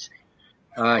runs.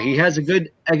 He has a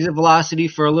good exit velocity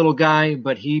for a little guy,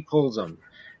 but he pulls them.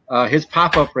 His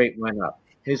pop-up rate went up.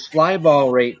 His fly ball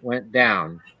rate went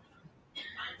down.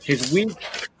 His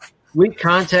weak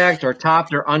contact or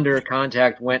topped or under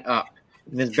contact went up.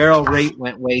 And his barrel rate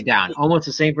went way down. Almost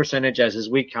the same percentage as his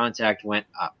weak contact went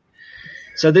up.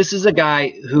 So this is a guy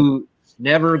who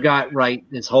never got right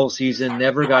this whole season,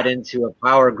 never got into a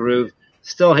power groove,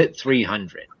 still hit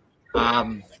 300.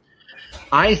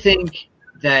 I think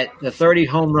that the 30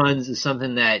 home runs is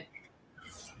something that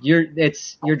you're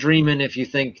dreaming if you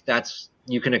think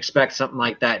you can expect something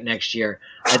like that next year.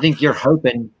 I think you're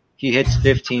hoping he hits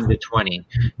 15 to 20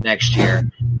 next year.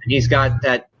 And he's got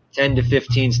that 10 to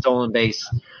 15 stolen base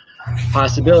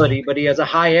possibility, but he has a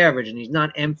high average and he's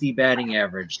not empty batting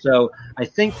average. So I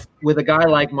think with a guy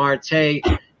like Marte,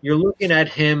 you're looking at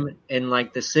him in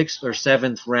like the 6th or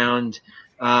 7th round.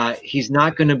 He's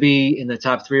not going to be in the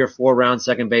top 3 or 4 round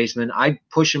second baseman. I'd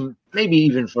push him maybe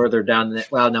even further down.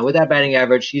 No, with that batting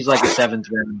average, he's like a 7th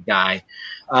round guy.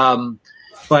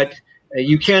 But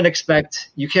you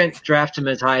can't draft him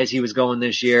as high as he was going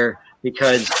this year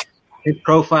because his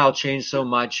profile changed so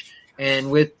much.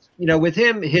 And with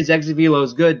him, his exit velo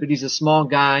is good, but he's a small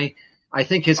guy. I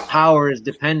think his power is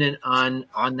dependent on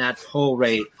that pull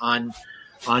rate, on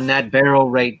that barrel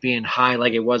rate being high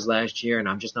like it was last year, and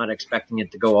I'm just not expecting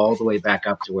it to go all the way back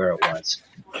up to where it was.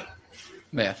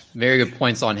 Yeah, very good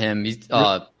points on him.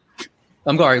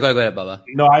 I'm going. Go ahead, Bubba.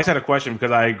 No, I just had a question because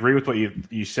I agree with what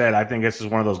you said. I think this is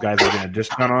one of those guys that are getting a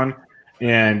discount on,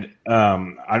 and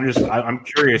I'm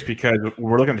curious because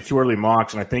we're looking at 2 early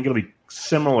mocks, and I think it'll be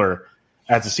similar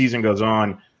as the season goes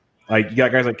on. Like you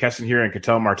got guys like Keston Hiura and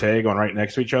Ketel Marte going right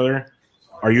next to each other.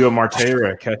 Are you a Marte or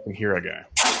a Keston Hiura guy?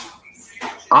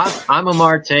 I'm a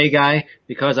Marte guy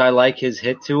because I like his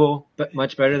hit tool, but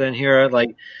much better than Hiura.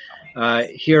 Like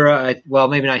Hira, well,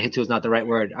 maybe not hit to is not the right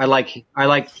word. I like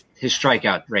his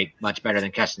strikeout rate much better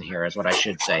than Keston Hira is what I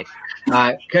should say.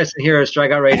 Keston Hira's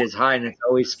strikeout rate is high, and it's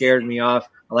always scared me off.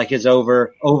 I like his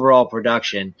overall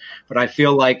production, but I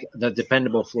feel like the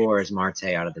dependable floor is Marte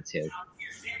out of the two.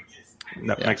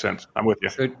 That makes sense. I'm with you.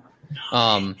 Good.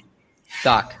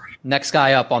 Doc, next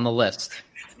guy up on the list.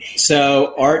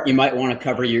 So, Art, you might want to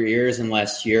cover your ears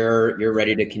unless you're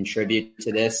ready to contribute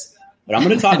to this. But I'm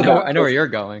going to talk I know where you're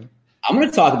going. I'm going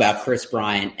to talk about Kris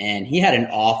Bryant, and he had an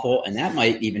awful, and that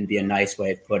might even be a nice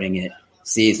way of putting it,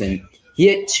 season. He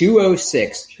hit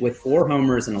 206 with 4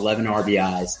 homers and 11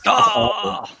 RBIs. That's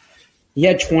awful. He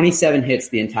had 27 hits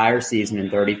the entire season in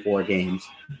 34 games.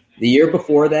 The year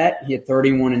before that, he had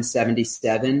 31 and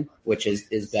 77, which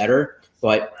is better,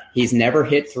 but he's never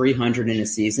hit 300 in a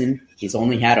season. He's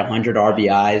only had 100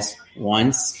 RBIs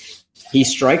once. He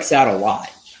strikes out a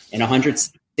lot. In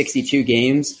 162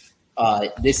 games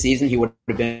this season, he would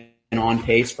have been on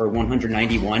pace for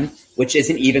 191, which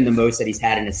isn't even the most that he's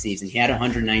had in a season. He had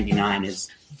 199 his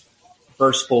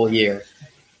first full year.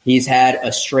 He's had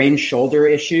a strained shoulder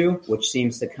issue, which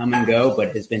seems to come and go,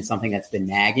 but has been something that's been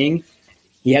nagging.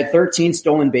 He had 13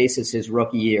 stolen bases his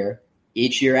rookie year.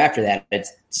 Each year after that,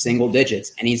 it's single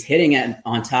digits, and he's hitting at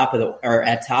top of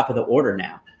the order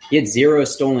now. He had 0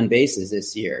 stolen bases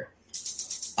this year.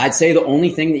 I'd say the only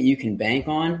thing that you can bank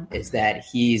on is that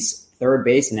he's third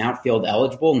base and outfield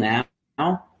eligible now.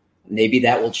 Maybe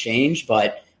that will change,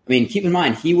 but I mean, keep in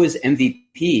mind he was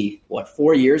MVP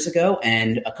 4 years ago,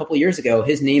 and a couple of years ago,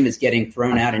 his name is getting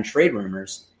thrown out in trade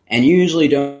rumors, and you usually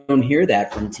don't hear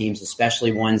that from teams,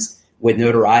 especially ones with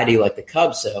notoriety like the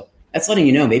Cubs. So that's letting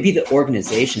you know maybe the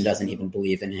organization doesn't even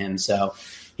believe in him. So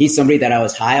he's somebody that I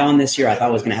was high on this year. I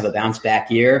thought was going to have a bounce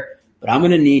back year, but I'm going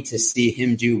to need to see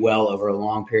him do well over a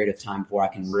long period of time before I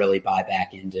can really buy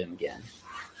back into him again.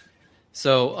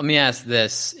 So let me ask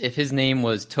this. If his name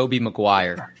was Tobey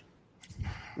Maguire,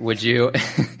 would you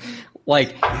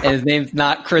and his name's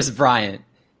not Kris Bryant,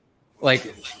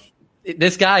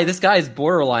 this guy is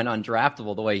borderline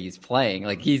undraftable the way he's playing.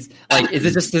 Is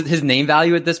it just his name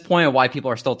value at this point and why people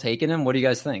are still taking him? What do you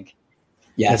guys think?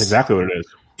 Yes. That's exactly what it is.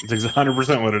 It's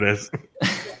 100% what it is.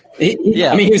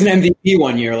 I mean, he was an MVP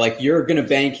one year. You're going to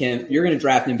bank him. You're going to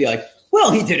draft him and be like,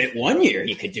 well, he did it one year.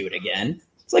 He could do it again.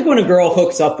 It's like when a girl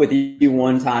hooks up with you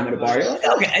one time at a bar. You're like,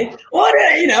 okay, well,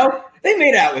 they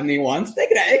made out with me once.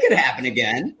 It could happen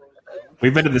again.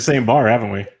 We've been to the same bar,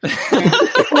 haven't we?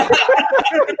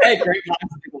 Hey, great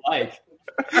minds think alike.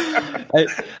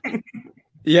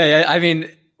 Yeah. I mean,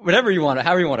 however you want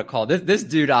to call it. This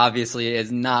dude obviously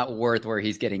is not worth where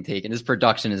he's getting taken. His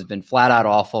production has been flat out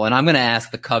awful. And I'm going to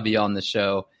ask the Cubby on the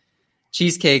show,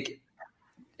 Cheesecake,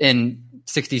 in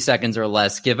 60 seconds or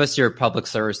less, give us your public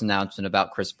service announcement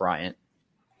about Kris Bryant.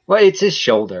 Well, it's his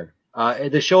shoulder.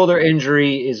 The shoulder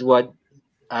injury is what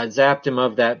zapped him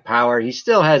of that power. He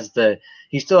still has the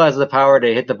power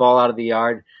to hit the ball out of the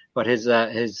yard, but his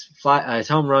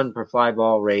home run per fly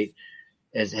ball rate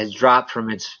has dropped from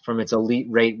its elite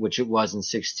rate, which it was in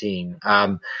 16.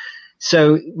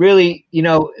 So really,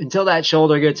 until that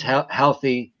shoulder gets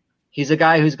healthy, he's a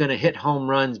guy who's going to hit home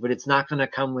runs, but it's not going to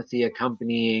come with the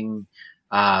accompanying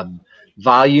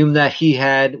volume that he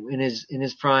had in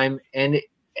his prime. And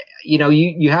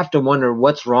you have to wonder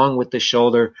what's wrong with the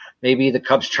shoulder. Maybe the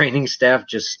Cubs training staff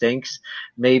just stinks.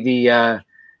 Maybe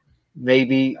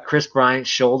Kris Bryant's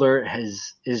shoulder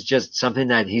is just something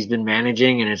that he's been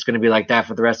managing, and it's going to be like that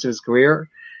for the rest of his career.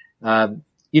 Like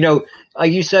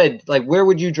you said, where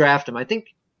would you draft him? I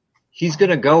think he's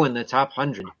going to go in the top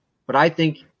 100, but I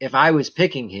think if I was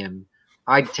picking him,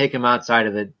 I'd take him outside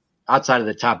of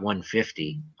the top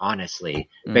 150, honestly,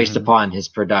 based upon his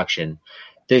production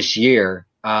this year.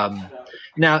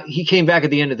 Now he came back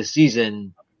at the end of the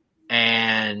season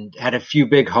and had a few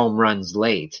big home runs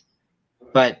late,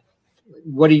 but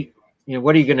what's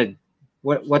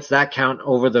that count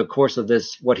over the course of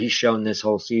what he's shown this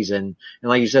whole season? And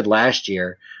like you said, last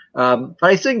year, but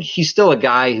I think he's still a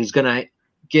guy who's going to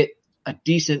get a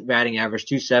decent batting average,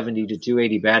 270 to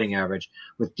 280 batting average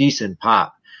with decent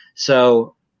pop.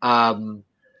 So,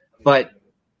 but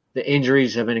the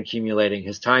injuries have been accumulating.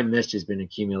 His time missed has been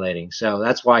accumulating. So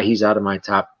that's why he's out of my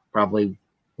top, probably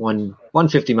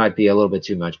 150 might be a little bit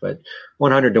too much, but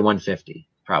 100 to 150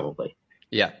 probably.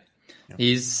 Yeah.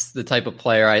 He's the type of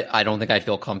player I don't think I'd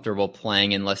feel comfortable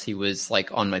playing unless he was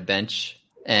on my bench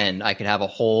and I could have a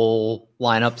whole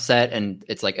lineup set and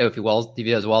it's if he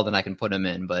does well, then I can put him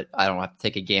in, but I don't have to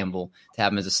take a gamble to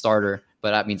have him as a starter,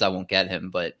 but that means I won't get him.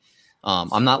 But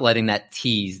I'm not letting that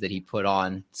tease that he put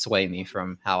on sway me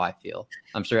from how I feel.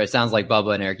 I'm sure it sounds like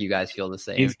Bubba and Eric, you guys feel the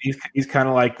same. He's kind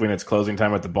of like when it's closing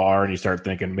time at the bar and you start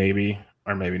thinking maybe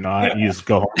or maybe not. You just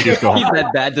go home. You just go home. He's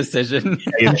that bad decision.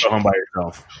 You just go home by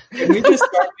yourself. Can we just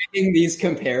start making these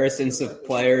comparisons of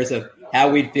players of how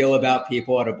we'd feel about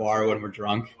people at a bar when we're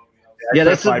drunk? Yeah,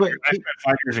 I spent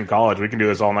 5 years in college. We can do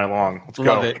this all night long. Let's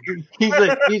Love go.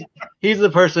 it. He's the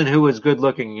person who was good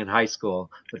looking in high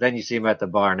school, but then you see him at the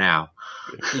bar now.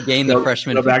 He gained the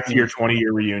freshman. Go back to your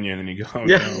 20-year reunion and you go.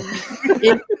 Yeah.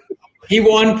 No. He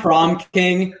won prom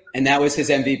king, and that was his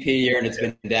MVP year, and it's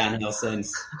been downhill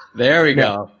since. There we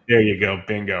go. There you go.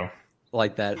 Bingo.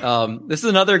 Like that. This is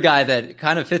another guy that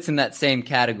kind of fits in that same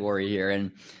category here,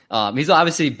 and he's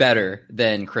obviously better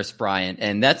than Chris Bryant,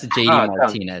 and that's JD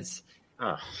Martinez.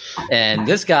 And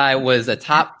this guy was a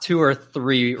top 2 or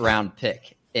 3 round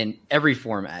pick in every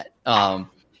format.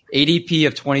 ADP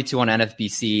of 22 on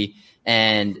NFBC.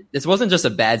 And this wasn't just a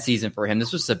bad season for him.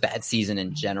 This was a bad season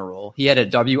in general. He had a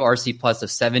WRC plus of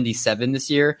 77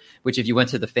 this year, which if you went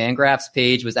to the Fangraphs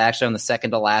page was actually on the second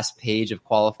to last page of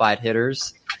qualified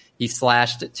hitters. He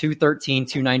slashed 213,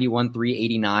 291,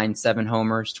 389, 7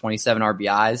 homers, 27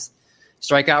 RBIs.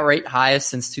 Strikeout rate highest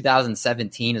since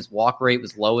 2017. His walk rate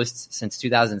was lowest since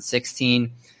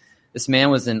 2016. This man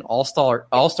was an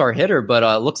all-star hitter,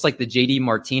 but looks like the JD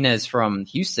Martinez from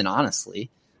Houston,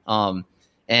 honestly.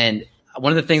 And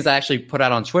one of the things I actually put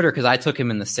out on Twitter, because I took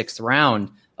him in the 6th round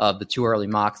of the Too Early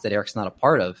mocks that Eric's not a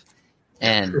part of,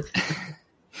 and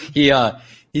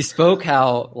he spoke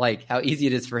how easy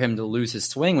it is for him to lose his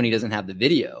swing when he doesn't have the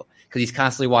video, because he's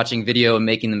constantly watching video and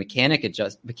making the mechanic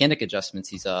adjustments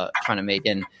he's trying to make.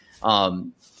 And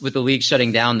with the league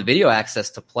shutting down the video access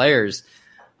to players,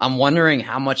 I'm wondering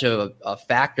how much of a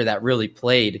factor that really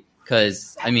played.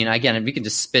 Because, I mean, again, we can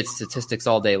just spit statistics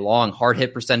all day long. Hard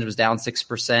hit percentage was down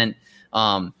 6%.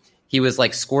 He was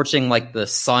like scorching like the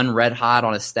sun red hot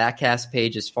on his StatCast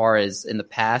page as far as in the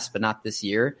past, but not this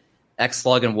year.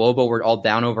 X-Slug and Wobo were all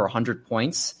down over 100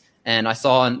 points. And I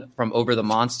saw from Over the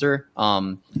Monster,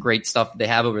 great stuff they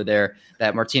have over there,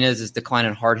 that Martinez's decline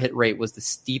in hard hit rate was the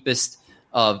steepest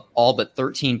of all but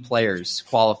 13 players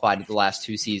qualified in the last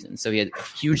 2 seasons. So he had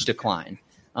a huge decline.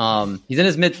 He's in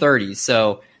his mid-30s,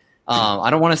 so I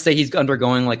don't want to say he's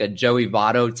undergoing like a Joey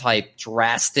Votto type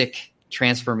drastic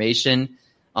transformation.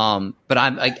 But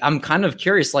I'm kind of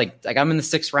curious, like I'm in the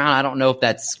 6th round. I don't know if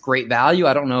that's great value.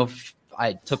 I don't know if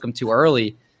I took him too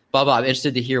early. Bubba, I'm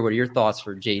interested to hear what are your thoughts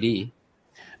for JD.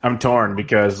 I'm torn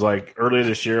because like earlier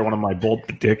this year, one of my bold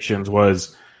predictions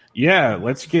was,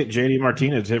 let's get JD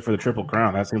Martinez hit for the Triple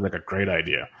Crown. That seems like a great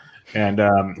idea. And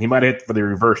he might hit for the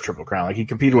reverse Triple Crown. Like he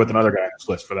competed with another guy on this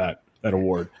list for that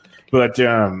award. But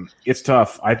it's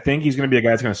tough. I think he's going to be a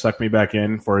guy that's going to suck me back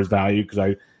in for his value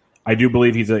because I do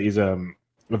believe he's a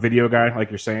video guy,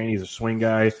 like you're saying. He's a swing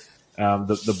guy.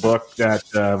 The book that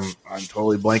I'm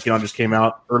totally blanking on just came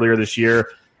out earlier this year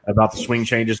about the swing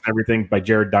changes and everything by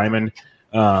Jared Diamond.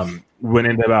 Went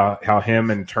into about how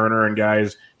him and Turner and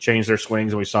guys changed their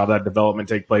swings, and we saw that development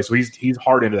take place. So he's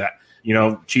hard into that. You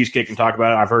know, Cheesecake can talk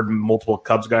about it. I've heard multiple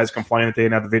Cubs guys complain that they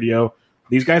didn't have the video.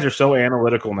 These guys are so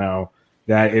analytical now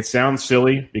that it sounds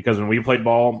silly because when we played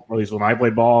ball, or at least when I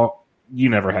played ball, you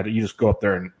never had to. You just go up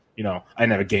there and, I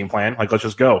didn't have a game plan. Like, let's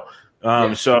just go.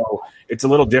 So it's a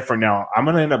little different now. I'm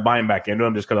going to end up buying back into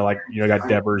him just because you got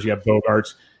Devers, you have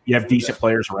Bogarts, you have decent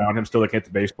players around him still that can hit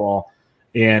the baseball.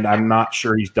 And I'm not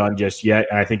sure he's done just yet.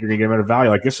 And I think you're going to get him at a value.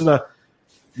 Like, this is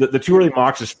the Too Early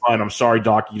mocks is fun. I'm sorry,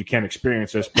 Doc, you can't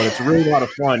experience this, but it's really a lot of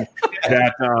fun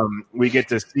that we get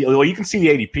to see. Well, you can see the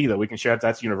ADP, though. We can share it.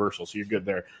 That's universal, so you're good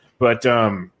there. But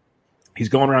he's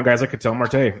going around guys like Ketel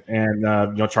Marte and,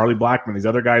 Charlie Blackmon, these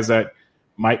other guys that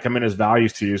might come in as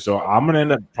values to you. So I'm going to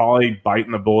end up probably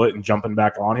biting the bullet and jumping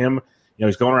back on him.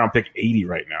 He's going around pick 80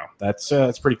 right now.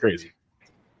 That's pretty crazy.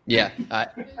 Yeah,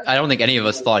 I don't think any of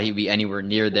us thought he'd be anywhere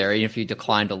near there, even if he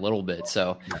declined a little bit.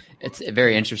 So it's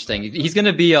very interesting. He's going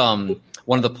to be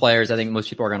one of the players I think most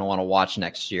people are going to want to watch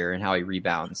next year and how he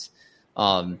rebounds.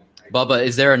 Bubba,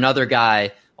 is there another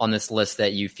guy on this list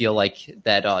that you feel like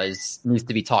that needs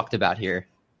to be talked about here?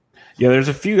 Yeah, there's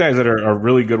a few guys that are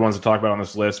really good ones to talk about on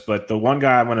this list, but the one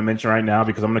guy I'm going to mention right now,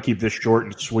 because I'm going to keep this short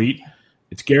and sweet,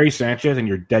 it's Gary Sanchez, and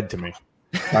you're dead to me.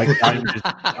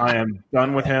 I am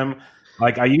done with him.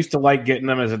 Like, I used to like getting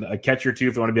them as a catcher, too,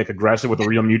 if you want to be like aggressive with a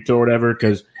Real Muto or whatever,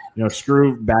 because,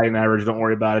 screw batting average, don't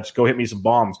worry about it. Just go hit me some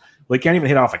bombs. Well, he can't even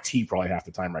hit off a tee probably half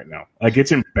the time right now. Like,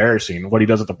 it's embarrassing what he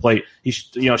does at the plate. He's,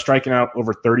 striking out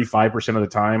over 35% of the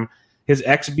time. His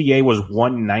XBA was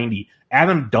 190.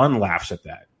 Adam Dunn laughs at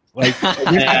that. Like,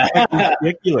 it's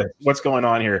ridiculous what's going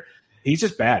on here. He's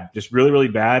just bad, just really, really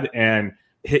bad. And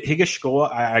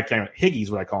Higashikola, I can't.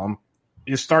 Higgy's what I call him.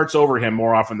 He starts over him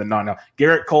more often than not. Now,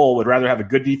 Garrett Cole would rather have a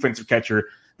good defensive catcher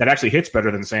that actually hits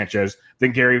better than Sanchez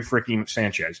than Gary freaking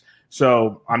Sanchez.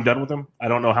 So I'm done with him. I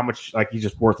don't know how much, like, he's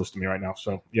just worthless to me right now.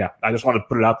 So yeah, I just want to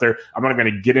put it out there. I'm not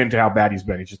going to get into how bad he's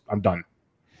been. I'm done.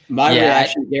 My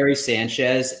reaction to Gary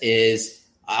Sanchez is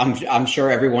I'm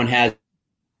sure everyone has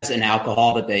an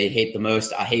alcohol that they hate the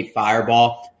most. I hate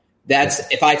Fireball.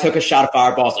 If I took a shot of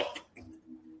Fireball, it's like,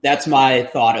 that's my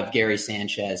thought of Gary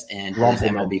Sanchez and his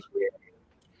MLB career.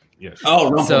 Yes.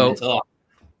 Oh, Rumpelman.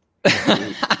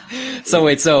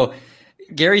 So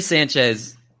Gary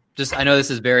Sanchez, I know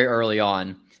this is very early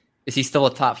on. Is he still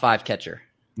a top 5 catcher?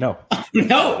 No.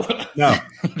 No.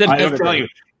 I'm telling you,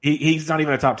 he's not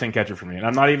even a top 10 catcher for me. And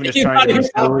I'm not even just trying to be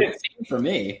top 15 for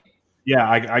me.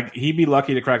 Yeah, he'd be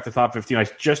lucky to crack the top 15. I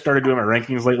just started doing my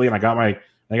rankings lately, and I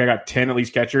got 10 at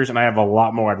least catchers, and I have a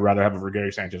lot more I'd rather have over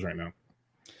Gary Sanchez right now.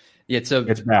 Yeah, so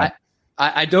it's bad.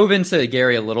 I dove into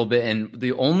Gary a little bit, and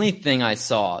the only thing I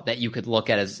saw that you could look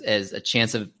at as a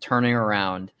chance of turning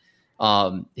around,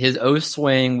 his O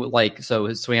swing,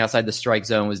 his swing outside the strike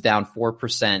zone was down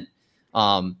 4%.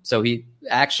 So he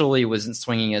actually wasn't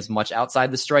swinging as much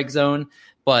outside the strike zone,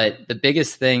 but the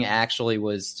biggest thing actually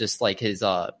was just like his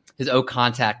O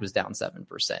contact was down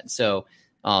 7%. So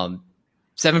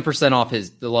 7% off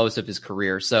the lowest of his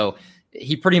career. So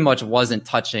he pretty much wasn't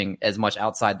touching as much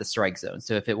outside the strike zone.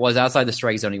 So if it was outside the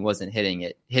strike zone, he wasn't hitting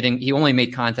it. He only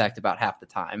made contact about half the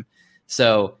time.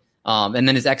 So, and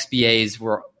then his XBAs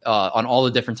were on all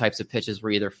the different types of pitches were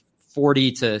either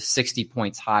 40 to 60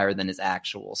 points higher than his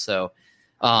actual. So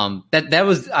that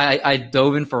was I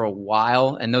dove in for a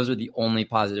while, and those were the only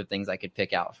positive things I could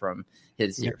pick out from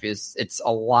his year. It's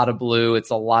a lot of blue. It's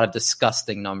a lot of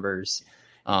disgusting numbers.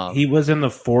 He was in the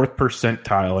 4th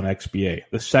percentile in XBA,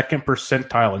 the 2nd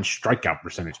percentile in strikeout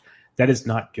percentage. That is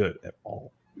not good at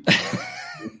all.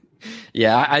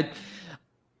 Yeah,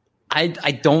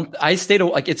 I stayed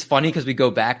like, it's funny because we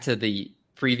go back to the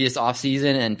previous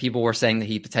offseason and people were saying that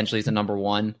he potentially is a number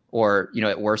 1 or,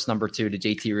 at worst number 2 to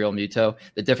JT Real Muto.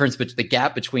 The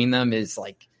gap between them is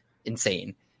like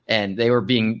insane. And they were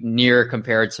being near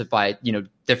compared to by,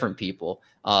 different people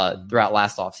throughout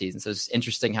last offseason. So it's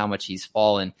interesting how much he's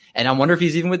fallen. And I wonder if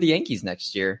he's even with the Yankees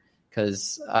next year.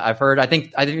 Because I've heard, I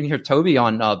think you heard Toby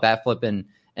on Batflip and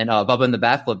Bubba in the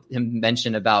Batflip him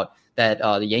mention about that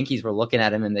the Yankees were looking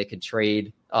at him and they could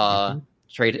pick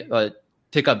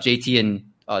up JT and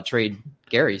trade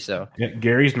Gary. So yeah,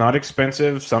 Gary's not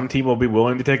expensive. Some team will be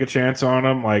willing to take a chance on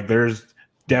him. Like there's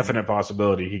definite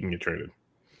possibility he can get traded.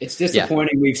 It's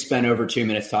disappointing we've spent over 2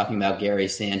 minutes talking about Gary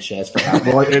Sanchez.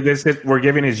 We're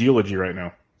giving his eulogy right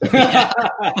now.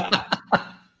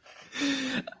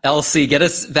 LC, get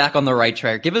us back on the right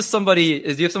track. Give us somebody. Do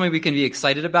you have somebody we can be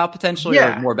excited about potentially,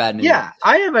 or more bad news? Yeah,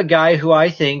 I have a guy who I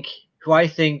think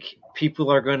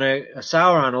people are going to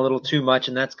sour on a little too much,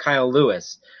 and that's Kyle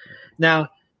Lewis. Now,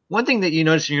 one thing that you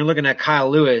notice when you're looking at Kyle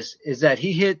Lewis is that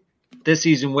he hit this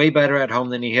season way better at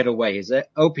home than he hit away. His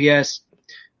OPS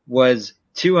was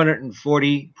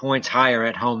 240 points higher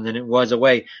at home than it was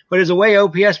away, but his away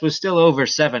OPS was still over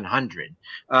 700.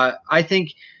 I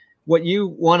think what you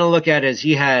want to look at is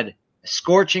he had a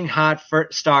scorching hot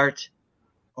start,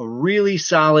 a really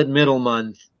solid middle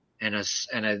month, and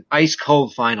an ice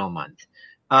cold final month.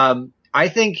 I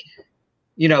think,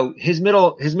 his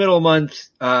middle month,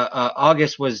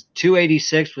 August was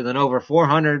 286 with an over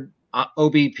 400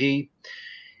 OBP.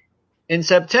 In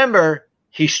September,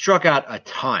 he struck out a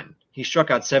ton. He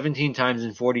struck out 17 times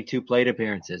in 42 plate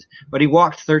appearances, but he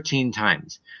walked 13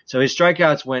 times. So his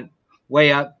strikeouts went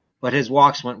way up, but his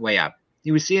walks went way up.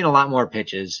 He was seeing a lot more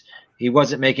pitches. He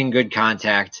wasn't making good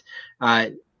contact.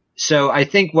 So I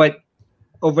think what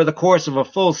over the course of a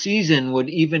full season would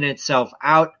even itself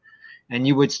out, and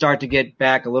you would start to get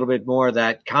back a little bit more of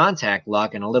that contact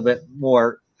luck and a little bit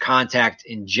more contact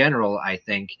in general, I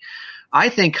think. I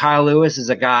think Kyle Lewis is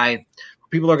a guy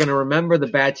people are going to remember the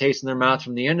bad taste in their mouth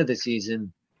from the end of the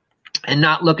season and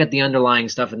not look at the underlying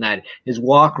stuff in that. His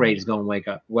walk rate is going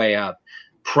way up.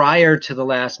 Prior to the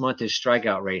last month, his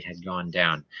strikeout rate had gone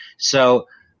down. So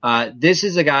this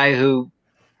is a guy who,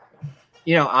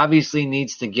 obviously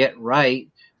needs to get right,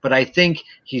 but I think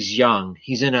he's young.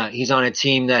 He's on a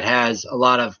team that has a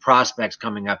lot of prospects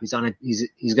coming up. He's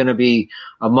going to be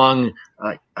among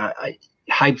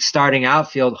hyped starting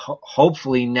outfield,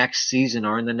 hopefully next season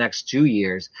or in the next 2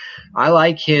 years. I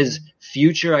like his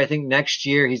future. I think next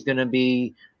year he's going to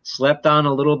be slept on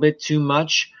a little bit too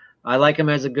much. I like him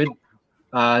as a good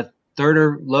third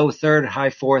or low third, high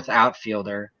fourth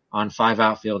outfielder on 5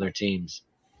 outfielder teams.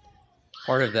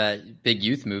 Part of that big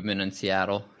youth movement in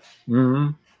Seattle.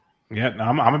 Mm-hmm. Yeah, no,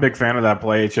 I'm a big fan of that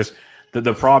play. It's just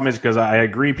the problem is because I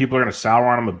agree people are going to sour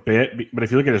on him a bit, but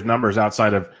if you look at his numbers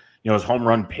outside of his home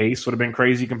run pace would have been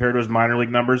crazy compared to his minor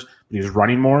league numbers. But he was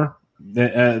running more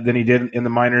than he did in the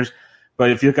minors.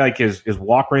 But if you look at like his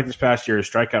walk rate this past year, his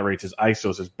strikeout rates, his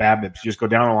ISOs, his BABIPs, you just go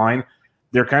down the line,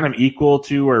 they're kind of equal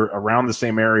to or around the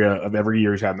same area of every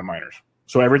year he's had in the minors.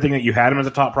 So everything that you had him as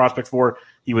a top prospect for,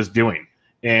 he was doing.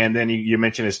 And then you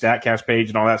mentioned his StatCast page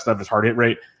and all that stuff, his hard hit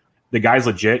rate. The guy's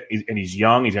legit, and he's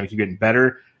young. He's going to keep getting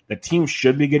better. The team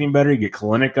should be getting better. You get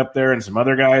Kalinick up there and some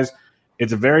other guys.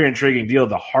 It's a very intriguing deal.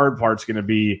 The hard part's going to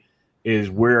be is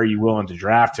where are you willing to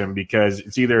draft him, because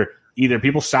it's either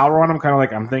people sour on him, kind of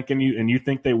like I'm thinking you, and you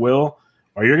think they will,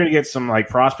 or you're going to get some like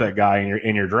prospect guy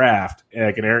in your draft,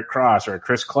 like an Eric Cross or a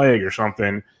Chris Clegg or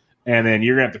something, and then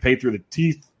you're going to have to pay through the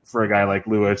teeth for a guy like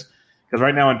Lewis. Because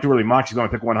right now in Too Early Mocks, he's going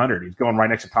to pick 100. He's going right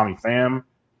next to Tommy Pham,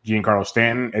 Giancarlo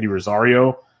Stanton, Eddie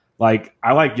Rosario. Like,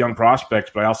 I like young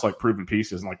prospects, but I also like proven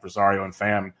pieces like Rosario and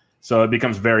Pham. So it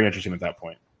becomes very interesting at that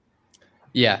point.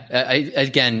 Yeah.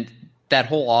 Again, that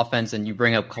whole offense, and you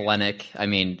bring up Kalinick. I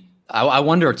mean, I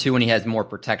wonder, too, when he has more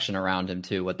protection around him,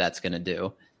 too, what that's going to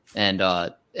do. And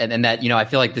that, I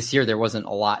feel like this year there wasn't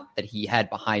a lot that he had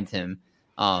behind him.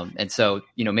 And so,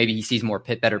 maybe he sees more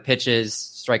better pitches,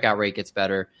 strikeout rate gets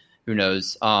better. Who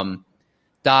knows?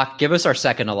 Doc, give us our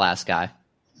second to last guy.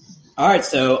 All right,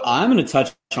 so I'm going to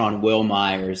touch on Will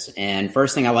Myers. And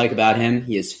first thing I like about him,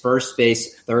 he is first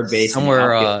base, third base.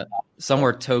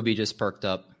 Somewhere Toby just perked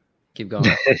up. Keep going.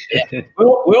 Yeah.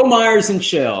 Will Myers and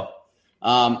chill.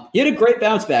 He had a great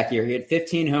bounce back year. He had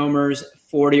 15 homers,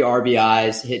 40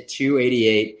 RBIs, hit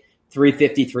 288,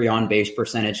 353 on base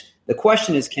percentage. The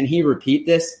question is, can he repeat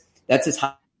this? That's his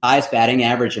highest batting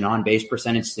average and on base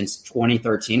percentage since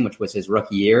 2013, which was his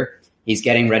rookie year. He's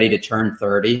getting ready to turn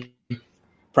 30.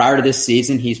 Prior to this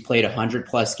season, he's played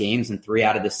 100-plus games in 3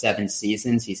 out of the 7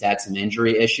 seasons. He's had some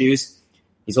injury issues.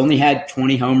 He's only had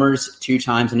 20 homers 2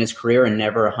 times in his career and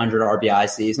never a 100 RBI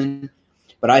season.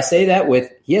 But I say that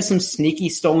he has some sneaky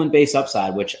stolen base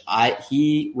upside, which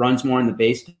he runs more in the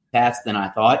base paths than I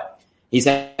thought. He's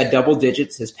had double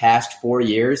digits his past 4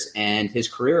 years, and his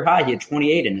career high, he had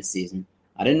 28 in a season.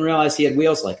 I didn't realize he had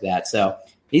wheels like that. So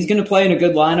he's going to play in a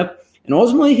good lineup. And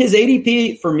ultimately, his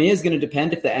ADP for me is going to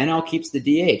depend if the NL keeps the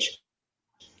DH.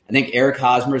 I think Eric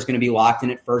Hosmer is going to be locked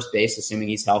in at first base, assuming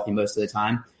he's healthy most of the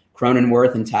time.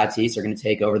 Cronenworth and Tatis are going to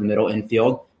take over the middle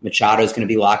infield. Machado is going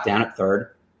to be locked down at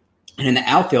third. And in the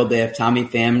outfield, they have Tommy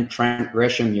Pham, Trent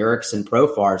Grisham, Yerkes, and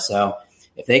Profar. So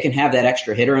if they can have that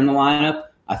extra hitter in the lineup,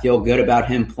 I feel good about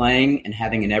him playing and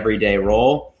having an everyday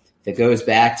role. If it goes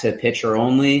back to pitcher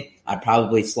only, I'd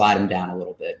probably slide him down a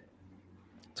little bit.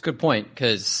 It's a good point,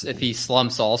 because if he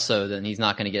slumps also, then he's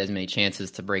not going to get as many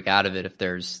chances to break out of it if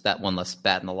there's that one less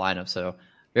bat in the lineup. So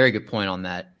very good point on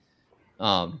that.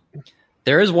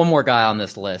 There is one more guy on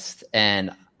this list,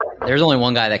 and there's only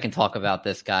one guy that can talk about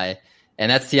this guy,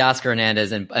 and that's Teoscar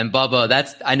Hernandez. And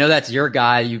Bubba, I know that's your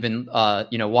guy. You've been, I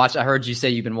heard you say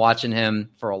you've been watching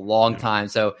him for a long time.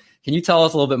 So can you tell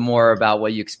us a little bit more about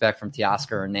what you expect from Teoscar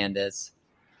Hernandez?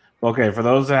 Okay, for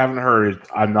those that haven't heard,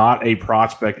 I'm not a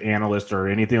prospect analyst or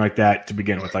anything like that to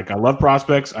begin with. Like, I love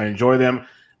prospects. I enjoy them.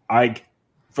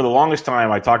 For the longest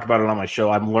time, I talked about it on my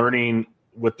show. I'm learning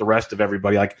with the rest of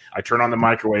everybody. Like, I turn on the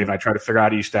microwave and I try to figure out how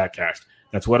to use StatCast.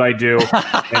 That's what I do.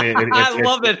 And I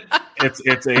love it.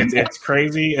 It's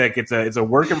crazy. Like, it's a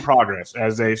work in progress,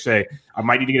 as they say. I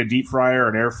might need to get a deep fryer or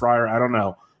an air fryer. I don't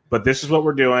know. But this is what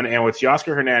we're doing. And with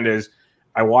Teoscar Hernandez,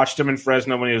 I watched him in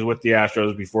Fresno when he was with the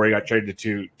Astros before he got traded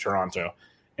to Toronto.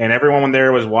 And everyone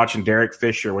there was watching Derek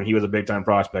Fisher when he was a big-time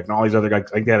prospect. And all these other guys,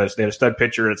 like they had a stud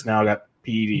pitcher that's now got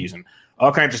PEDs and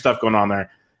all kinds of stuff going on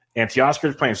there. And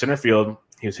Teoscar's playing center field.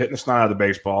 He was hitting the snot out of the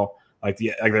baseball. Like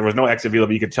there was no exit velo,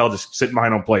 but you could tell just sitting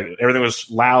behind home plate. Everything was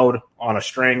loud on a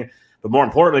string. But more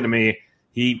importantly to me,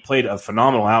 he played a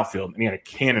phenomenal outfield, and he had a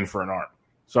cannon for an arm.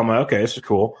 So I'm like, okay, this is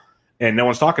cool. And no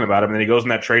one's talking about him. And then he goes in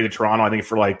that trade to Toronto, I think,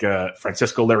 for like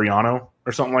Francisco Liriano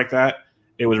or something like that.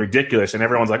 It was ridiculous. And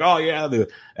everyone's like, oh, yeah, the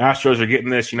Astros are getting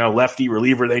this, lefty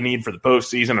reliever they need for the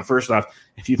postseason. And first off,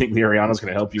 if you think Liriano's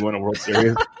going to help you win a World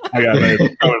Series, I got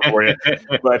it coming for you.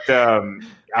 But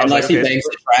unless he bangs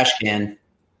the trash can.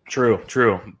 True.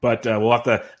 But we'll have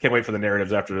to – can't wait for the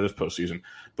narratives after this postseason.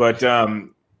 But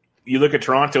you look at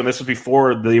Toronto, and this was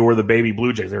before they were the baby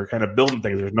Blue Jays. They were kind of building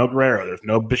things. There's no Guerrero. There's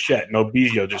no Bichette, no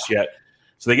Biggio just yet.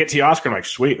 So they get Teoscar. I'm like,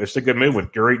 sweet. This is a good move.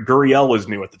 With Gurriel was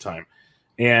new at the time.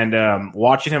 And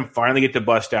watching him finally get to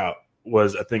bust out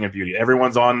was a thing of beauty.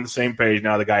 Everyone's on the same page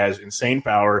now. The guy has insane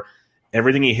power.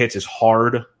 Everything he hits is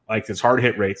hard, like his hard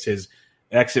hit rates. His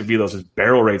exit velos, his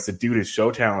barrel rates. The dude is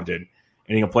so talented,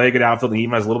 and he can play a good outfield, and he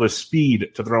even has a little bit of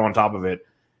speed to throw on top of it.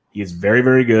 He is very,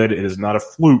 very good. It is not a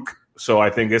fluke. So I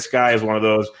think this guy is one of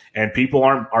those, and people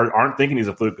aren't thinking he's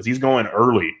a fluke because he's going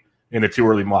early in the too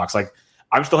early mocks. Like,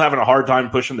 I'm still having a hard time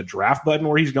pushing the draft button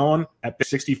where he's going at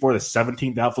 64, the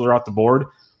 17th outfielder off the board.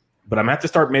 But I'm going to have to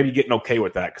start maybe getting okay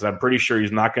with that because I'm pretty sure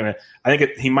he's not going to – I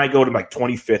think he might go to like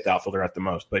 25th outfielder at the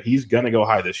most, but he's going to go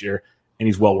high this year, and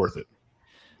he's well worth it.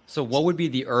 So what would be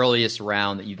the earliest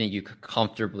round that you think you could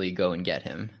comfortably go and get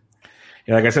him?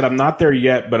 Yeah, like I said, I'm not there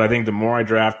yet, but I think the more I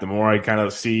draft, the more I kind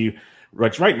of see –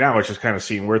 right now, it's just kind of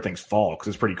seeing where things fall because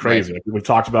it's pretty crazy. Right. Like, we've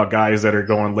talked about guys that are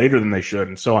going later than they should,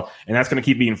 and that's going to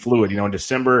keep being fluid. In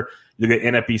December, you get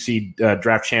NFBC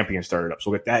draft champion started up, so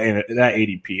we'll get that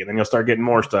ADP, and then you'll start getting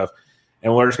more stuff.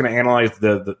 And we're just going to analyze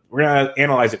we're going to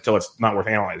analyze it till it's not worth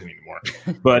analyzing anymore.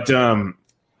 But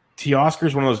Teoscar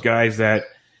is one of those guys that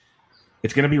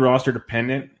it's going to be roster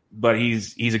dependent, but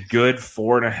he's a good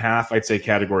 4.5, I'd say,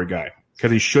 category guy.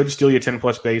 Because he should steal you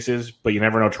 10-plus bases, but you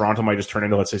never know. Toronto might just turn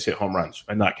into, let's say, hit home runs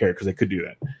and not care because they could do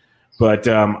that. But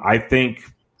I think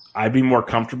I'd be more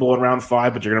comfortable in round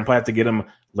 5, but you're going to probably have to get him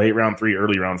late round 3,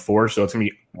 early round 4. So it's going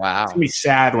to be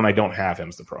sad when I don't have him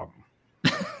is the problem.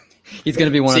 He's going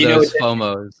to be one of those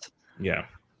FOMOs. Yeah.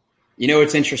 You know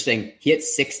what's interesting? He hit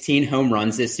 16 home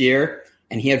runs this year,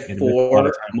 and he had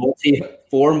four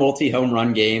multi-home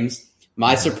run games.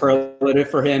 My superlative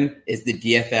for him is the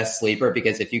DFS sleeper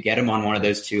because if you get him on one of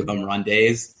those 2 home run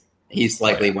days, he's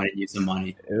likely winning you some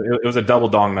money. It was a double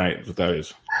dong night is what that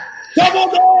is. Double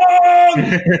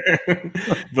dong!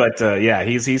 But, yeah,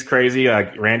 he's crazy.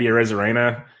 Randy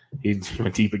Arozarena, he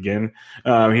went deep again.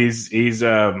 He's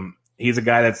a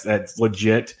guy that's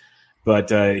legit,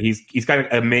 but he's kind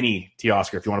of a mini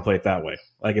Teoscar if you want to play it that way.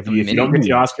 Like if you don't get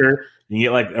Teoscar, you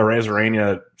get like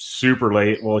Arozarena super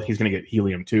late. Well, he's going to get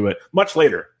Helium too, but much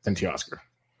later than Teoscar.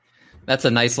 That's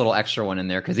a nice little extra one in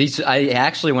there because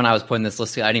when I was putting this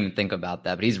list, I didn't even think about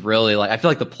that, but he's really I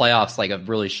feel like the playoffs have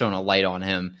really shown a light on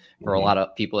him for a lot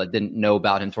of people that didn't know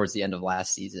about him towards the end of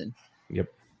last season. Yep.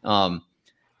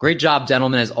 Great job,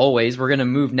 gentlemen, as always. We're going to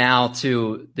move now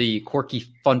to the quirky,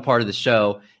 fun part of the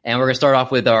show, and we're going to start off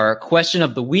with our question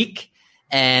of the week,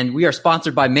 and we are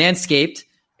sponsored by Manscaped.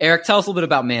 Eric, tell us a little bit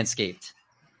about Manscaped.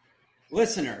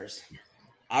 Listeners,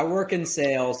 I work in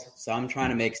sales, so I'm trying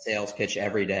to make sales pitch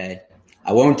every day.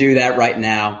 I won't do that right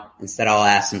now. Instead, I'll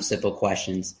ask some simple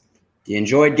questions. Do you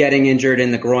enjoy getting injured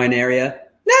in the groin area?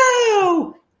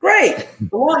 No! Great!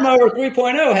 The Lawnmower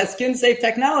 3.0 has skin-safe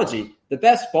technology, the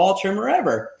best ball trimmer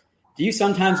ever. Do you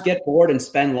sometimes get bored and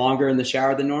spend longer in the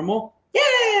shower than normal?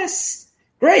 Yes!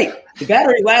 Great! The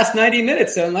battery lasts 90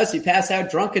 minutes, so unless you pass out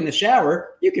drunk in the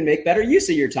shower, you can make better use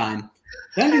of your time.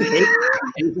 Don't you hate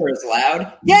when things are as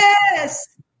loud? Yes!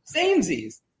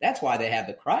 Samesies. That's why they have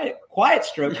the quiet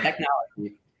stroke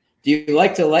technology. Do you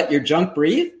like to let your junk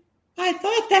breathe? I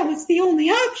thought that was the only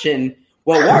option.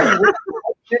 Well, why are you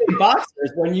wearing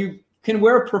boxers when you can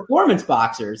wear performance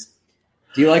boxers?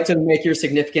 Do you like to make your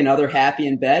significant other happy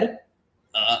in bed?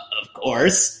 Of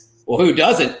course. Well, who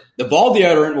doesn't? The ball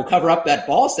deodorant will cover up that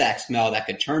ball sack smell that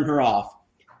could turn her off.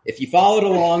 If you followed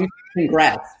along,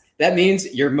 congrats. That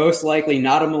means you're most likely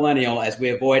not a millennial as we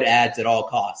avoid ads at all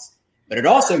costs. But it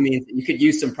also means that you could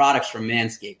use some products from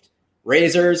Manscaped.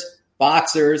 Razors,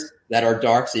 boxers that are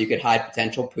dark so you could hide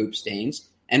potential poop stains,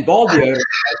 and ball deodorant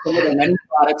are some of the many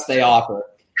products they offer.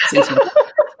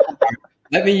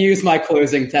 Let me use my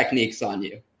closing techniques on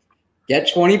you. Get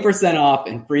 20% off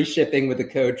and free shipping with the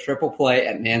code TRIPLEPLAY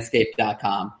at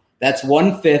manscaped.com. That's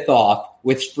 1/5 off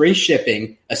with free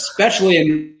shipping, especially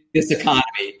in this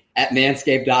economy, at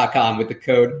manscaped.com with the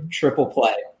code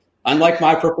TRIPLEPLAY. Unlike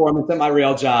my performance at my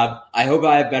real job, I hope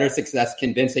I have better success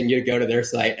convincing you to go to their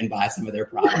site and buy some of their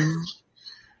products.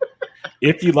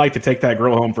 If you'd like to take that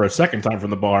girl home for a second time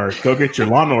from the bar, go get your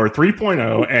Lawnmower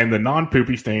 3.0 and the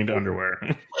non-poopy stained underwear.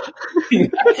 There we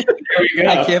go.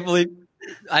 I can't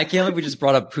believe we just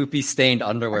brought up poopy stained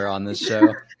underwear on this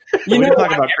show. We didn't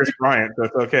talk about Chris Bryant, so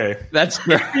it's okay. That's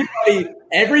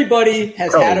everybody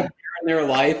has had a beer in their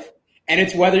life, and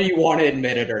it's whether you want to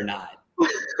admit it or not.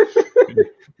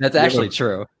 That's actually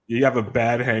true. You have a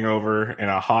bad hangover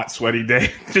and a hot, sweaty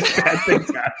day. Just bad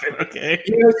things happen, okay?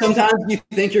 Sometimes you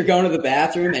think you're going to the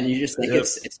bathroom and you just think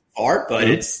it's fart, but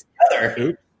it's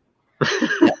other.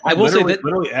 I will say that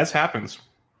literally as happens.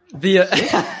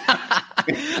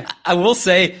 I will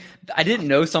say I didn't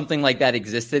know something like that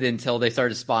existed until they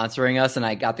started sponsoring us, and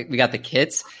we got the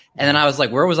kits, and then I was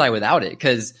like, where was I without it?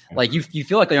 Because like you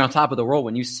feel like you're on top of the world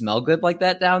when you smell good like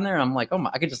that down there. And I'm like, oh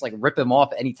my, I could just like rip him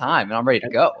off anytime, and I'm ready to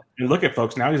go. And look at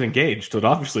folks, now he's engaged, so it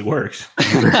obviously works.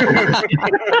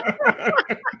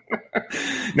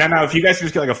 Now, if you guys could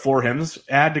just get like a 4 Hymns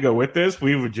ad to go with this,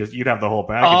 you'd have the whole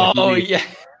package. Oh yeah,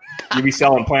 you'd be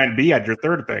selling Plan B at your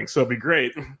third thing, so it'd be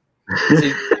great.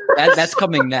 See, that's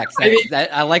coming next.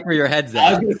 I like where your head's at. I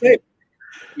was going to say,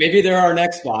 maybe they're our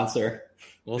next sponsor.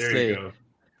 We'll There see. you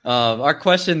go. Our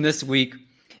question this week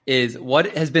is, what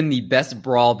has been the best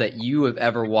brawl that you have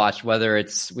ever watched, whether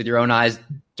it's with your own eyes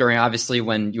during obviously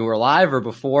when you were alive or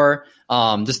before?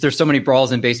 There's so many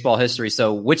brawls in baseball history.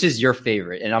 So which is your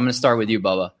favorite? And I'm going to start with you,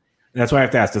 Bubba. That's why I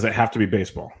have to ask, does it have to be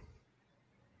baseball?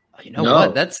 You know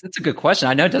what? That's a good question.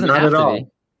 I know it doesn't Not have at to all. be.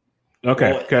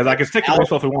 Okay, because I can stick to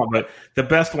baseball if we want, but the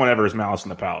best one ever is Malice in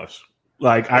the Palace.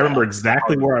 Like, I remember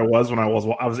exactly where I was when I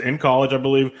was in college, I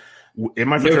believe, in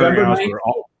my fraternity house.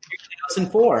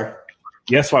 2004.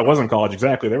 Yes, so I was in college.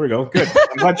 Exactly. There we go. Good.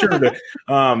 I'm glad you heard it.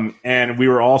 And we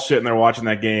were all sitting there watching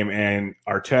that game, and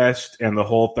Artest and the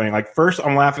whole thing. Like, first,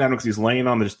 I'm laughing at him because he's laying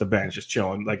on the bench, just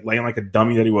chilling, like laying like a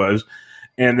dummy that he was.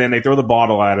 And then they throw the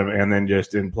bottle at him, and then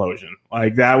just implosion.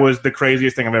 Like, that was the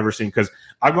craziest thing I've ever seen, because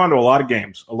I've gone to a lot of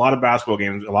games, a lot of basketball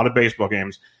games, a lot of baseball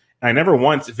games, and I never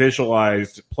once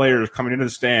visualized players coming into the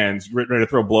stands ready to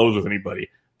throw blows with anybody.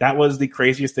 That was the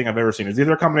craziest thing I've ever seen. It's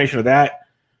either a combination of that,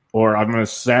 or I'm going to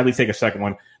sadly take a second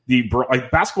one.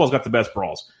 Basketball's got the best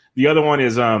brawls. The other one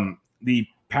is the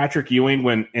Patrick Ewing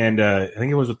I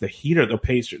think it was with the Heat or the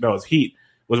Pacers. No, it was Heat.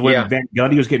 Was when Van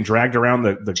Gundy was getting dragged around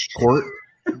the court.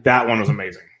 That one was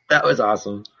amazing. That was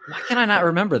awesome. Why can I not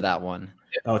remember that one?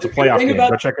 Oh, it's a playoff game.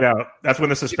 Go check it out. That's when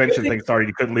the suspension thing started.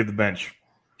 You couldn't leave the bench.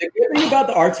 The good thing about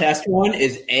the Artest one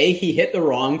is, he hit the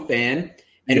wrong fan,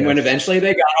 and when eventually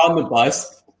they got on the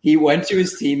bus, he went to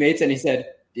his teammates and he said,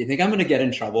 "Do you think I'm going to get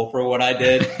in trouble for what I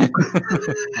did?"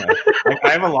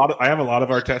 I have a lot of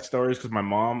Artest stories because my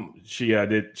mom, she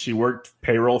worked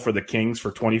payroll for the Kings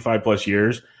for 25 plus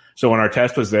years. So when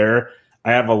Artest was there,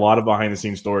 I have a lot of behind the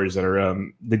scenes stories that are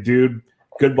the dude,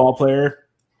 good ball player.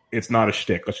 It's not a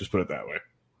shtick. Let's just put it that way.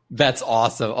 That's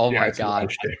awesome. Oh my It's God.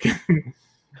 not a shtick.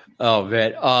 Oh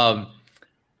man.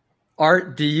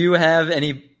 Art, do you have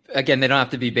any, again, they don't have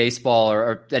to be baseball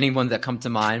or anyone that come to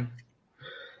mind?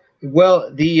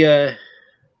 Well,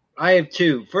 I have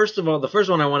two. First of all, the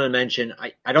first one I want to mention,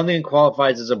 I don't think it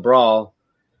qualifies as a brawl,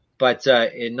 but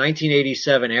in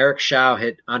 1987, Eric Shaw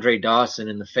hit Andre Dawson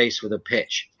in the face with a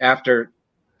pitch after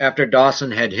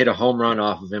Dawson had hit a home run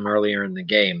off of him earlier in the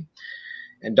game.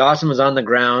 And Dawson was on the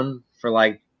ground for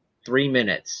like 3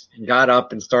 minutes and got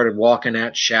up and started walking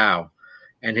at Shaw.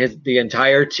 And the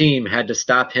entire team had to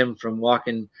stop him from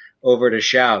walking over to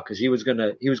Shaw because he was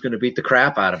gonna beat the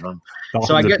crap out of him. Dawson's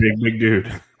So I get a big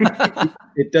dude.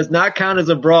 it does not count as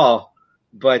a brawl,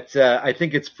 but I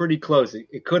think it's pretty close.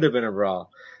 It could have been a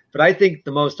brawl. But I think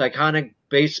the most iconic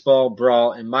baseball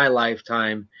brawl in my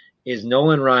lifetime is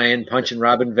Nolan Ryan punching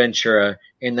Robin Ventura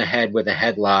in the head with a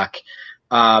headlock.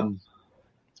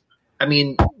 I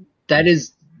mean, that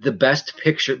is the best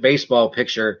baseball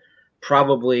picture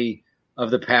probably of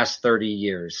the past 30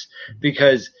 years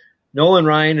because Nolan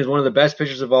Ryan is one of the best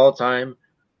pitchers of all time.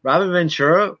 Robin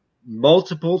Ventura,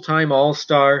 multiple-time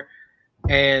All-Star,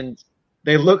 and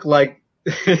they look like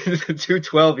two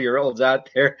 12-year-olds out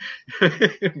there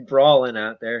brawling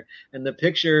out there. And the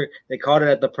picture, they caught it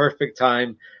at the perfect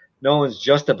time. Nolan's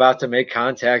just about to make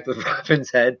contact with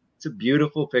Robin's head. It's a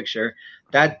beautiful picture.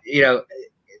 That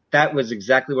was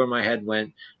exactly where my head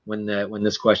went when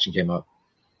this question came up.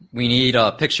 We need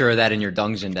a picture of that in your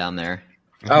dungeon down there.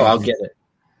 Oh, I'll get it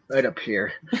right up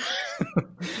here.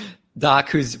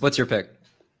 Doc, what's your pick?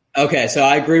 Okay, so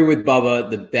I agree with Bubba.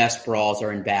 The best brawls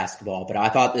are in basketball, but I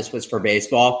thought this was for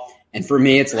baseball. And for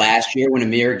me, it's last year when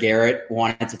Amir Garrett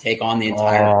wanted to take on the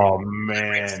entire. Oh,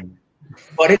 man.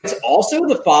 But it's also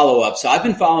the follow-up. So I've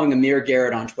been following Amir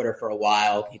Garrett on Twitter for a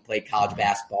while. He played college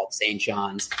basketball at St.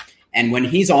 John's. And when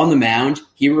he's on the mound,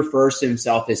 he refers to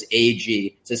himself as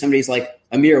AG. So somebody's like,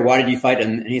 Amir, why did you fight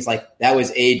him? And he's like, that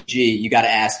was AG. You got to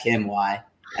ask him why.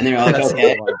 And they're like,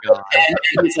 okay. And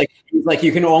he's like,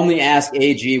 you can only ask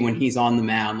AG when he's on the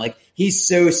mound. Like, he's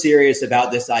so serious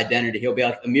about this identity. He'll be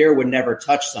like, Amir would never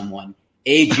touch someone.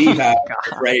 AG is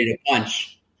ready to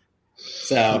punch.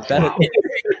 So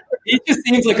he just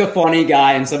seems like a funny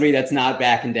guy and somebody that's not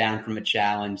backing down from a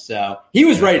challenge. So he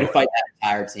was ready to fight that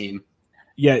entire team.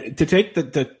 Yeah, to take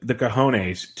the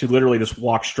cojones to literally just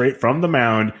walk straight from the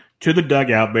mound to the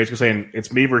dugout, basically saying,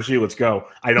 it's me versus you, let's go.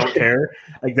 I don't care.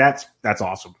 Like, that's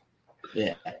awesome.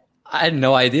 Yeah. I had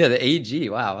no idea. The AG.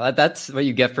 Wow. That's what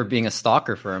you get for being a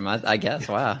stalker for him, I guess.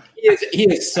 Wow. He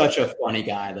is such a funny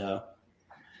guy, though.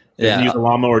 Yeah. Use a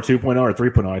lawnmower 2.0 or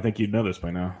 3.0. I think you'd know this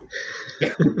by now.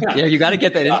 Yeah, you got to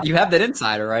get that. You have that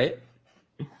insider, right?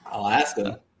 I'll ask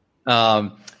him.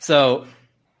 So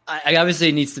I obviously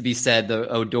it needs to be said the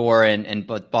Odor and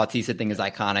Bautista thing is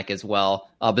iconic as well.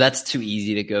 But that's too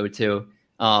easy to go to.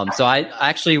 So I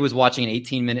actually was watching an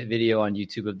 18-minute video on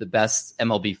YouTube of the best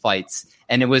MLB fights,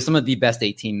 and it was some of the best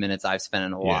 18 minutes I've spent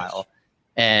in a while.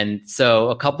 And so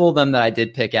a couple of them that I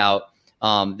did pick out,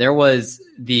 there was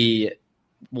the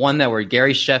one that where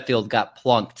Gary Sheffield got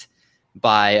plunked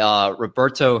by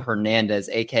Roberto Hernandez,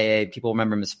 a.k.a. people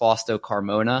remember him as Fausto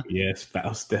Carmona. Yes,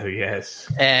 Fausto,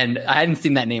 yes. And I hadn't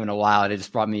seen that name in a while, and it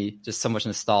just brought me just so much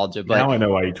nostalgia. But now I know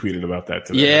why you tweeted about that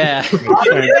today. Yeah.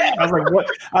 I was like, what?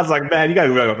 I was like, man, you got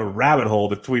to go to a rabbit hole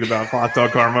to tweet about Fausto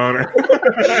Carmona.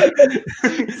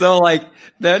 So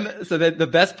the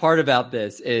best part about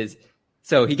this is,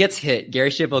 so he gets hit. Gary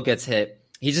Sheffield gets hit.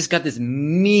 He's just got this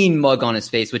mean mug on his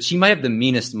face, which he might have the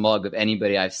meanest mug of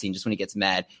anybody I've seen just when he gets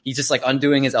mad. He's just like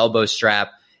undoing his elbow strap,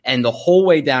 and the whole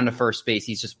way down to first base,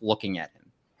 he's just looking at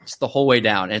him. Just the whole way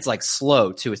down. And it's like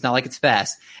slow, too. It's not like it's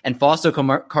fast. And Fausto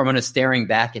Carmona is staring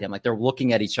back at him like they're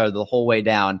looking at each other the whole way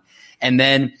down. And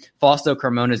then Fausto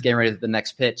Carmona is getting ready for the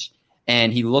next pitch,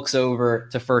 and he looks over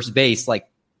to first base like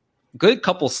good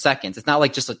couple seconds. It's not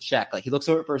like just a check. Like he looks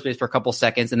over at first base for a couple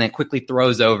seconds and then quickly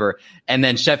throws over. And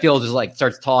then Sheffield just like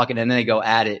starts talking and then they go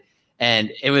at it.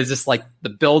 And it was just like the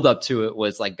build up to it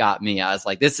was like got me. I was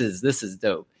like, this is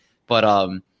dope. But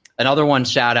another one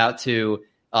shout out to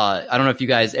I don't know if you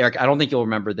guys, Eric, I don't think you'll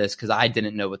remember this because I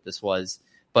didn't know what this was,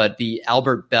 but the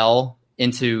Albert Bell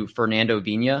into Fernando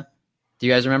Vina. Do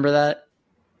you guys remember that?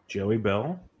 Joey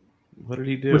Bell? What did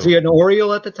he do? Was he an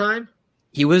Oriole at the time?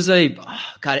 He was I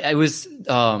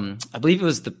believe it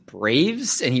was the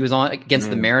Braves, and he was on against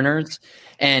the Mariners,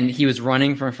 and he was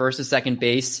running from first to second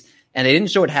base, and they didn't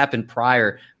show what happened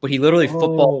prior, but he literally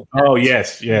football. Oh,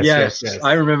 yes.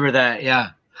 I remember that. Yeah.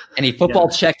 And he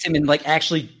checked him and like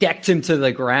actually decked him to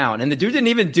the ground. And the dude didn't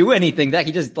even do anything. That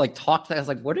he just like talked. I was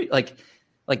like, what are you like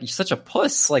you're such a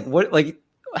puss. Like what, like,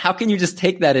 how can you just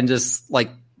take that and just like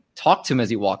talk to him as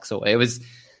he walks away? It was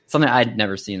something I'd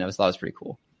never seen. I thought it was pretty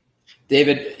cool.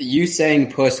 David, you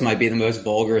saying puss might be the most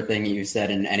vulgar thing you've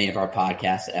said in any of our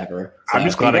podcasts ever. So, I'm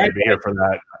just glad I could be here for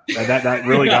that. That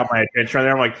really got my attention right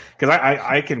there. I'm like, because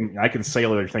I can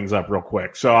sailor things up real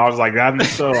quick. So I was like, I'm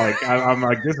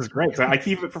like, this is great. So I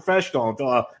keep it professional until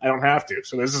I don't have to.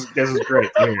 So this is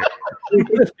great.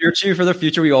 For the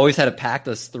future, we always had a pact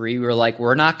us three. We were like,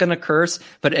 we're not going to curse,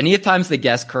 but any times the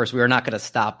guests curse, we are not going to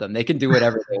stop them. They can do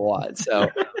whatever they want. So.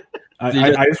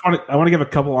 I want to give a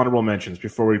couple honorable mentions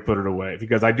before we put it away,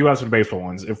 because I do have some baseball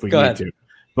ones if we need to.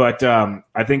 But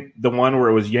I think the one where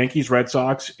it was Yankees, Red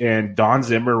Sox, and Don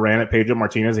Zimmer ran at Pedro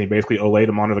Martinez and he basically olayed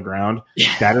him onto the ground.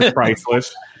 That is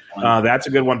priceless. That's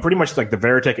a good one. Pretty much like the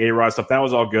Veritek A-Rod stuff. That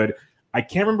was all good. I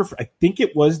can't remember. I think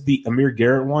it was the Amir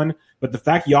Garrett one. But the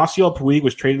fact Yasiel Puig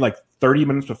was traded like 30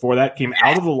 minutes before that, came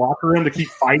out of the locker room to keep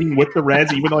fighting with the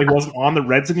Reds, even though he wasn't on the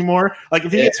Reds anymore. Like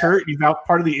if he gets hurt, he's out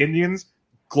part of the Indians.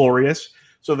 Glorious.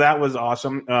 So that was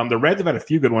awesome. The Reds have had a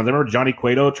few good ones. I remember Johnny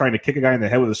Cueto trying to kick a guy in the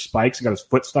head with his spikes and got his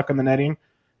foot stuck in the netting.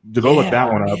 To go look that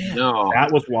one up. That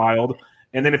was wild.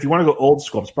 And then if you want to go old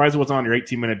school, I'm surprised it wasn't on your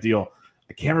 18-minute deal.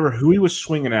 I can't remember who he was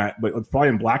swinging at, but it's probably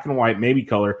in black and white, maybe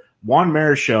color. Juan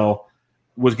Marichal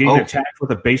was getting attacked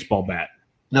with a baseball bat.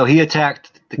 No, he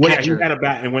attacked the catcher. He had a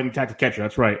bat and went and attacked the catcher.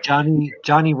 That's right. Johnny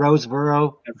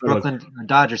Roseboro, Brooklyn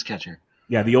Dodgers catcher.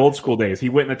 Yeah, the old school days. He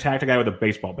went and attacked a guy with a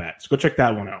baseball bat. So go check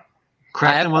that one out.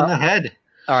 Cracked him on the head.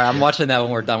 All right, I'm watching that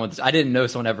when we're done with this. I didn't know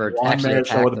someone ever actually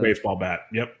attacked with a baseball bat.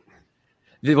 Yep.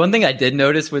 The one thing I did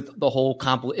notice with the whole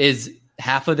comp is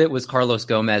half of it was Carlos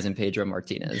Gomez and Pedro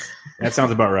Martinez. That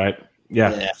sounds about right.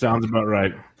 Yeah, sounds about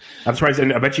right. I'm surprised.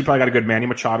 And I bet you probably got a good Manny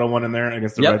Machado one in there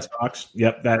against the Red Sox.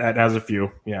 Yep, that has a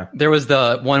few. Yeah. There was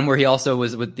the one where he also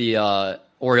was with the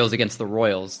Orioles against the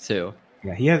Royals too.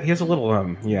 Yeah, he has a little I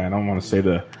don't want to say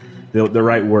the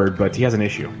right word, but he has an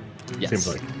issue. Yes. Seems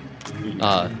like.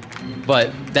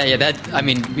 But that I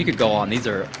mean, we could go on. These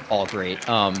are all great.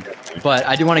 But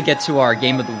I do want to get to our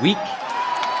game of the week.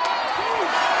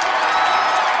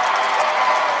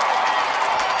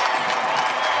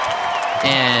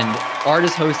 And Art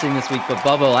is hosting this week, but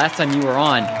Bubba, last time you were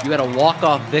on, you had a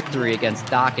walk-off victory against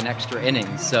Doc in extra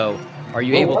innings. So are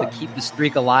you able to keep the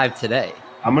streak alive today?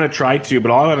 I'm going to try to, but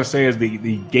all I want to say is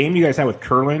the game you guys had with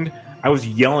Curland, I was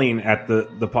yelling at the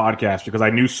podcast because I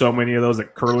knew so many of those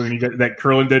that Curlin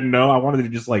didn't know. I wanted to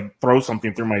just like throw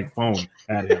something through my phone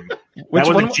at him. That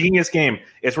was a genius game.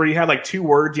 It's where you had like 2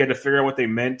 words, you had to figure out what they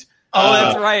meant. Oh,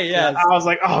 that's right. Yeah, I was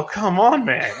like, "Oh, come on,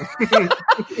 man!"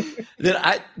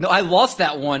 I lost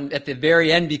that one at the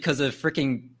very end because of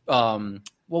freaking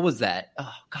what was that?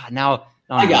 Oh God, now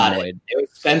I got it. It was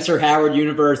Spencer Howard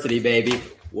University, baby.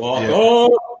 Whoa!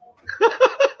 Yeah.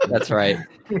 That's right.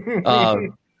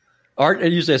 Art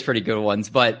usually has pretty good ones,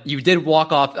 but you did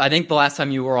walk off. I think the last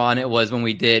time you were on it was when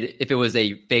we did, if it was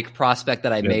a fake prospect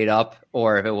that I made up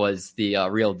or if it was the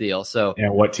real deal. So yeah,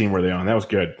 what team were they on? That was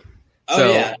good. Oh,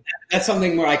 yeah. That's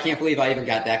something where I can't believe I even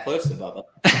got that close to Bubba.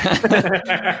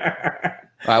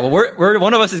 All right, well, we're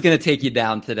one of us is going to take you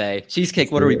down today. Cheesecake,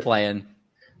 what are we playing?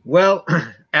 Well,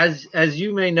 as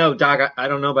you may know, Doc, I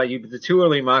don't know about you, but the 2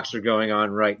 early mocks are going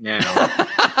on right now.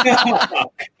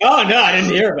 Oh, no, I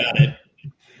didn't hear about it.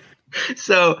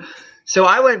 So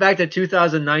I went back to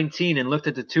 2019 and looked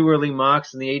at the 2 early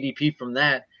mocks and the ADP from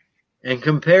that and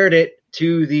compared it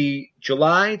to the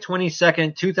July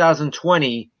 22nd,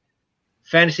 2020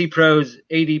 Fantasy Pros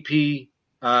ADP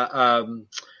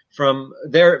from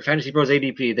their Fantasy Pros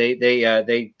ADP.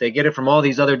 They get it from all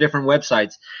these other different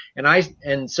websites.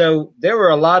 And so there were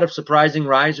a lot of surprising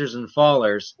risers and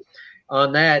fallers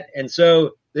on that. And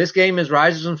so this game is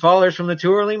risers and fallers from the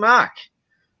 2 early mock.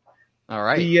 All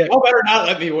right. Y'all better not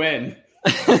let me win.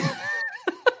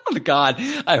 God,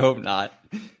 I hope not.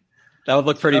 That would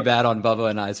look pretty bad on Bubba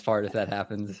and I's part if that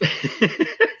happens.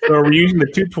 So are we using the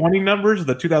 220 numbers or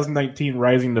the 2019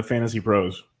 Rising to Fantasy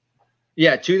Pros?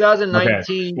 Yeah,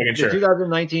 2019, okay. Sure.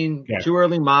 2019 okay. 2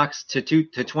 early mocks to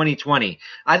 2020.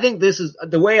 I think this is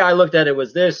the way I looked at it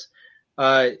was this.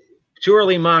 2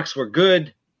 early mocks were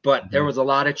good, but there was a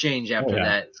lot of change after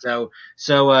that. So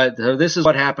this is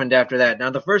what happened after that. Now,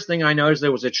 the first thing I noticed,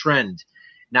 there was a trend.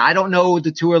 Now, I don't know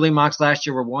the 2 early mocks last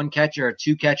year were 1 catcher or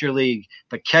 2 catcher league,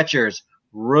 but catchers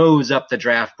rose up the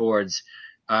draft boards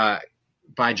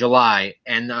by July.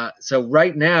 And so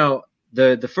right now,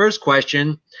 the first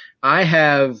question, I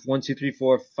have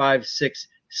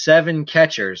 7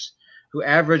 catchers who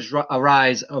averaged a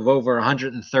rise of over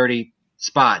 130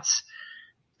 spots.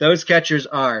 Those catchers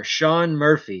are Sean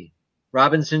Murphy,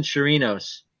 Robinson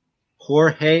Chirinos,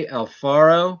 Jorge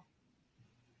Alfaro,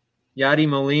 Yadi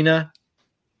Molina,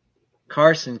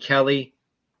 Carson Kelly,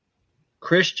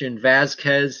 Christian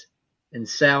Vazquez, and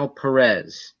Sal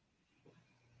Perez.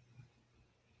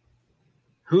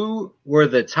 Who were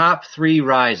the top 3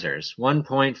 risers? 1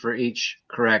 point for each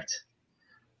correct.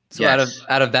 So yes.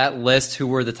 out of that list, who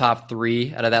were the top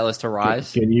 3 out of that list to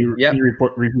rise? Can you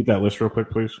repeat that list real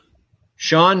quick, please?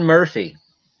 Sean Murphy.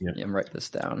 Yep. Yeah, I'm write this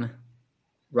down.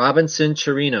 Robinson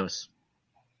Chirinos.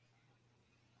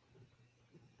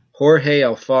 Jorge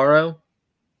Alfaro.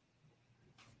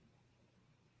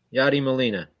 Yadi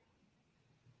Molina.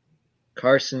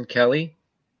 Carson Kelly.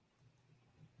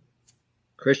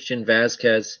 Christian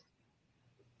Vazquez.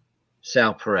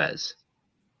 Sal Perez.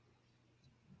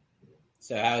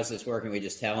 So how is this working? We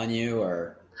just telling you,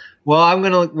 or? Well,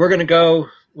 we're gonna go.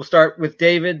 We'll start with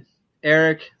David,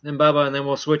 Eric, then Bubba, and then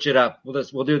we'll switch it up.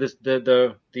 We'll do this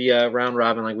the round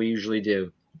robin like we usually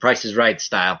do, Price is Right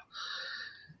style.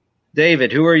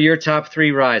 David, who are your top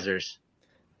 3 risers?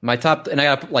 My top, and I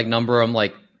got to number them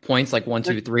like points, like 1,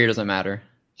 2, 3. It doesn't matter.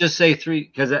 Just say 3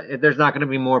 because there's not going to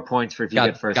be more points for if you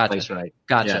get first place right.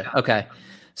 Gotcha. Yeah. Okay.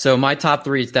 So my top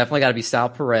 3 is definitely got to be Sal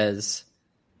Perez.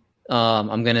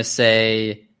 I'm going to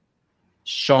say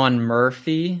Sean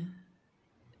Murphy,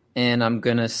 and I'm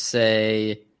going to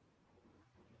say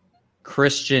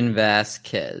Christian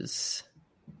Vazquez.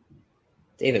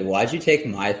 David, why'd you take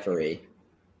my 3?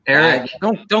 Eric,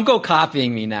 don't go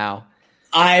copying me now.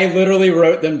 I literally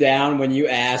wrote them down when you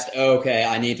asked. Okay,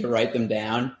 I need to write them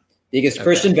down because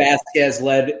Christian Vazquez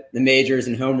led the majors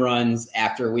in home runs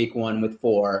after week 1 with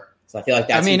 4. So I feel like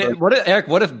that's. I mean, what if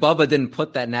Bubba didn't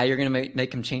put that? Now you're going to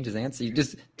make him change his answer. You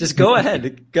just go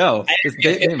ahead, go.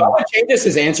 If Bubba changes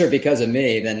his answer because of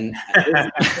me, then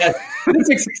it's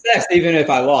a success. Even if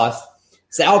I lost,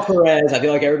 Sal Perez, I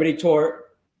feel like everybody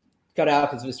cut out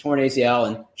because of his torn ACL,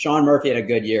 and Sean Murphy had a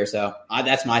good year. So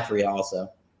that's my 3 also.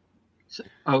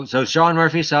 So Sean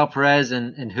Murphy, Sal Perez,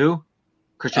 and who?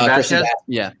 Christian Vazquez?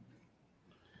 Yeah.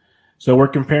 So we're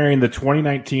comparing the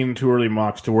 2019 2 early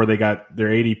mocks to where they got their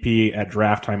ADP at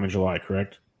draft time in July,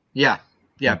 correct? Yeah.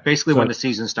 Basically when the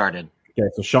season started. Okay,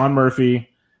 so Sean Murphy,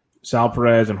 Sal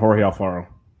Perez, and Jorge Alfaro.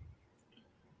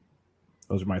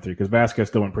 Those are my 3 because Vazquez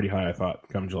still went pretty high, I thought,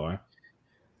 come July.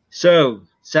 So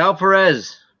Sal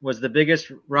Perez was the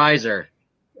biggest riser,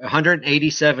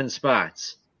 187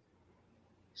 spots.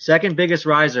 Second biggest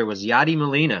riser was Yadi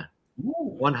Molina,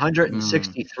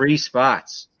 163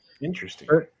 spots. Interesting.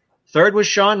 Third was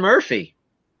Sean Murphy,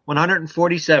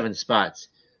 147 spots.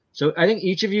 So I think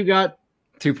each of you got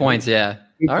 2 points, yeah.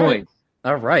 2 points.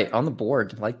 All right, on the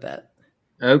board. Like that.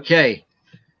 Okay.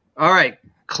 All right.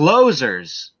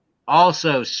 Closers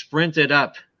also sprinted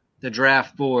up the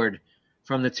draft board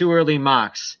from the too early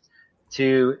mocks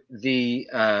to the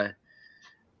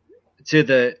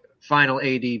final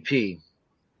ADP.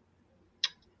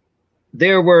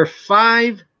 There were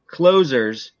 5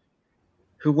 closers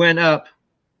who went up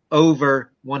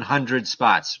over 100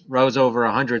 spots, rose over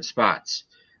 100 spots.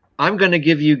 I'm going to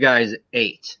give you guys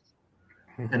 8.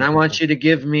 And I want you to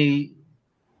give me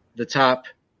the top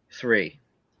 3.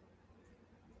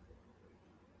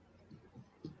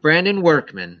 Brandon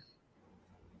Workman,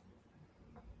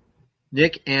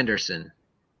 Nick Anderson,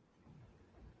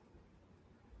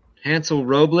 Hansel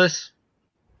Robles,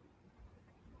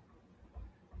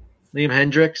 Liam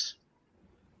Hendricks,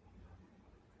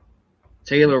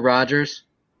 Taylor Rogers,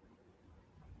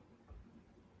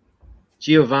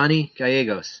 Giovanni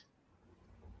Gallegos,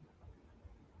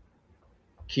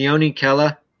 Keone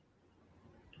Kela,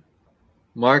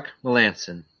 Mark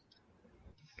Melanson.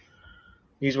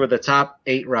 These were the top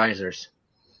 8 risers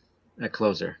at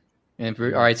closer. And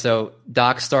all right, so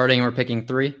Doc starting, we're picking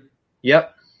 3.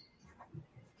 Yep.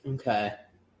 Okay.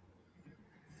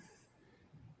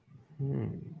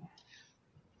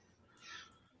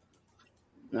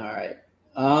 All right.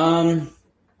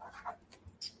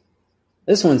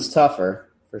 This one's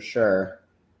tougher for sure.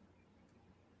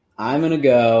 I'm going to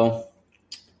go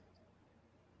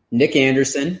Nick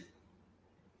Anderson,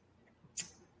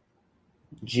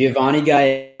 Giovanni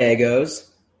Gallegos,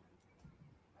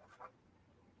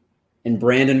 and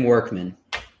Brandon Workman.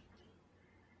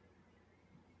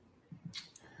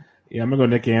 Yeah, I'm going to go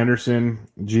Nick Anderson,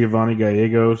 Giovanni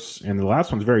Gallegos, and the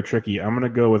last one's very tricky. I'm going to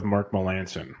go with Mark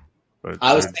Melanson. But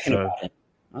I was thinking about it.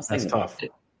 That's tough.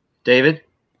 David?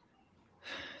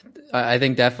 I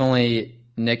think definitely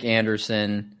Nick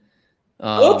Anderson,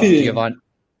 Giovanni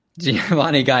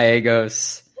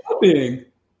Gallegos,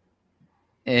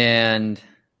 and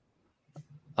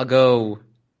I'll go.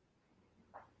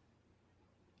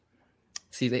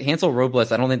 See, the Hansel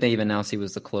Robles, I don't think they even announced he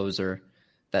was the closer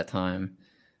that time.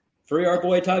 Free our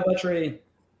boy Ty Buttrey.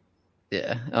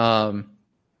 Yeah.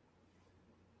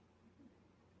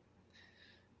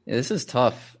 Yeah, this is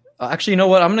tough. Actually, you know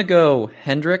what? I'm going to go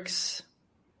Hendricks,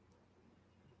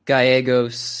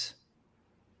 Gallegos,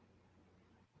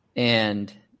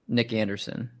 and Nick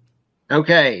Anderson.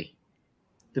 Okay.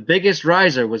 The biggest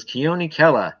riser was Keone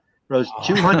Kela, rose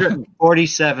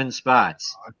 247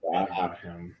 spots. Wow.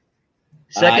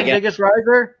 Second biggest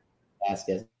riser,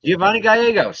 Vasquez. Giovanni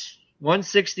Gallegos,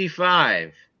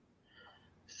 165.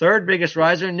 Third biggest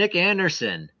riser, Nick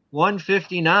Anderson,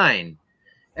 159.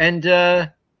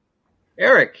 And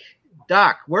Eric,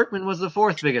 Doc, Workman was the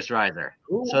 4th biggest riser.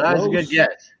 So that was a good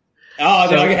guess. Oh,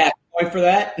 do I get half a point for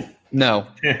that? No.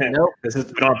 Nope. This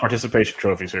is not participation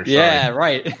trophies here. Sorry. Yeah,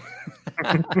 right. That's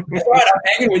right. I'm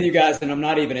hanging with you guys, and I'm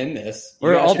not even in this.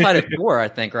 We're all tied at 4, I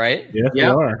think, right? Yes, we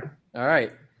Yep. are. All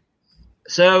right.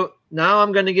 So now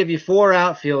I'm going to give you 4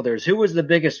 outfielders. Who was the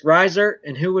biggest riser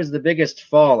and who was the biggest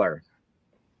faller?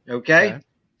 Okay?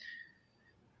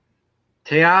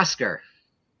 Teoscar,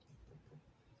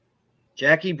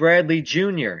 Jackie Bradley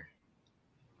Jr.,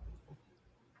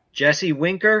 Jesse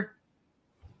Winker,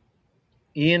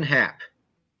 Ian Happ.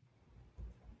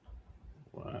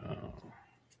 Wow.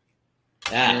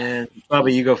 And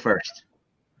Bubba, you go first.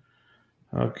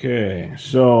 Okay,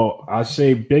 so I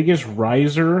say biggest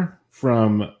riser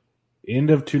from end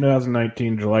of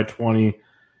 2019, July 20.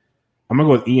 I'm going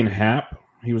to go with Ian Happ.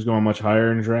 He was going much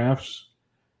higher in drafts.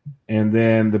 And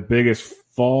then the biggest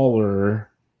faller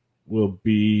will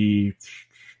be,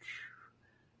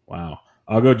 wow,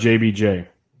 I'll go JBJ.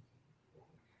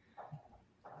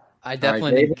 I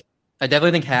definitely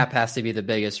think Happ has to be the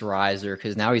biggest riser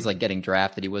because now he's like getting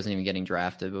drafted. He wasn't even getting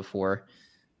drafted before.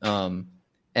 And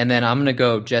then I'm going to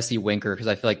go Jesse Winker because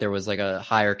I feel like there was like a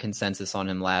higher consensus on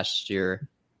him last year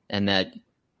and that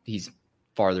he's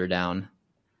farther down.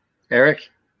 Eric?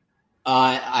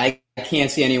 I can't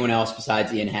see anyone else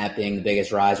besides Ian Happ being the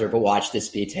biggest riser, but watch this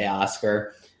be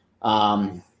Teoscar.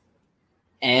 And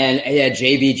yeah,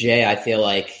 JBJ, I feel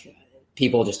like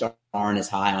people just aren't as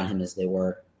high on him as they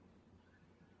were.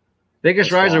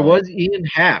 Biggest riser was Ian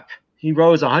Happ. He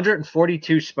rose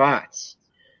 142 spots.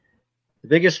 The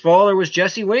biggest faller was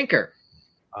Jesse Winker.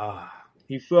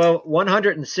 He fell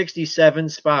 167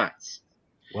 spots.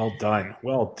 Well done.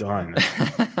 Well done.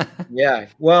 Yeah.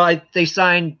 Well, they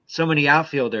signed so many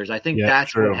outfielders. I think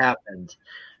that's true. what happened.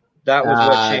 That was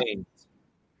what changed.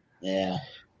 Yeah.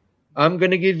 I'm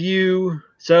going to give you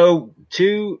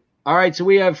two. All right, so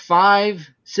we have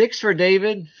 6 for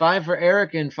David, 5 for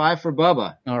Eric, and 5 for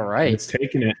Bubba. All right. It's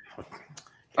taking it.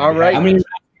 All right. How many rounds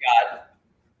you got?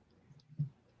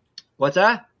 What's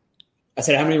that? I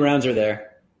said, how many rounds are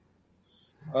there?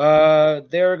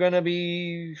 There are going to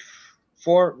be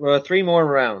 3 more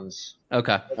rounds.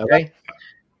 Okay. Okay.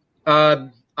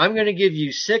 I'm going to give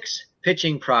you 6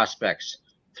 pitching prospects.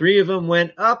 3 of them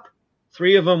went up,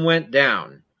 3 of them went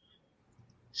down.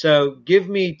 So give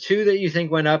me 2 that you think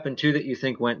went up and 2 that you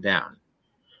think went down.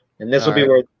 And this will be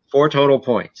worth 4 total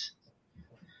points.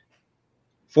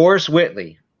 Forrest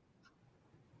Whitley,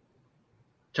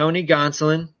 Tony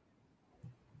Gonsolin,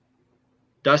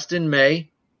 Dustin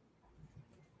May,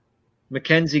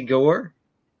 Mackenzie Gore,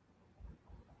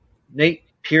 Nate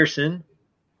Pearson,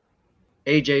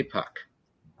 AJ Puck.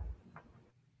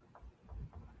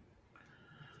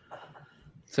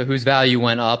 So whose value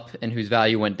went up and whose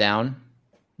value went down?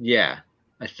 Yeah.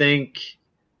 I think,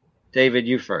 David,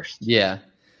 you first. Yeah.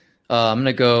 I'm going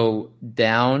to go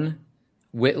down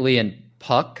Whitley and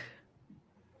Puck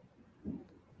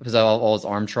because of all his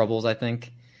arm troubles, I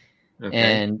think. Okay.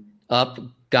 And up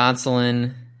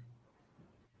Gonsolin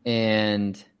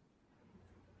and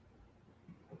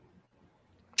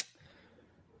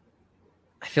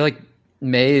I feel like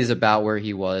May is about where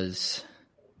he was.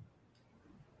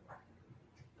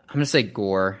 I'm going to say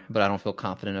Gore, but I don't feel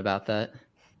confident about that.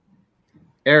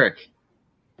 Eric.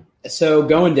 So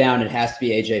going down, it has to be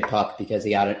AJ Puck because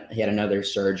he had another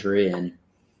surgery, and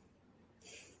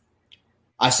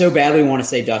I so badly want to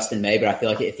say Dustin May, but I feel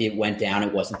like if he went down,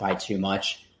 it wasn't by too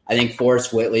much. I think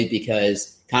Forrest Whitley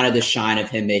because kind of the shine of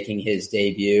him making his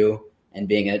debut and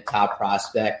being a top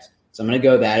prospect. So I'm going to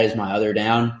go that as my other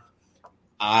down.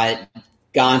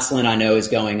 Gonsolin, I know, is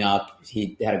going up.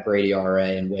 He had a great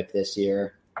ERA and WHIP this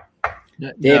year.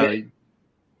 David,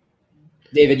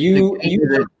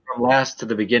 you from last to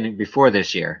the beginning before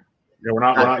this year. Yeah, we're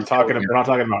not talking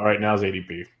about right now's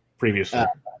ADP. Previously.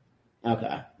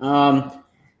 Okay.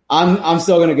 I'm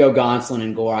still going to go Gonsolin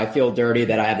and Gore. I feel dirty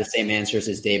that I have the same answers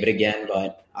as David again,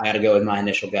 but I got to go with my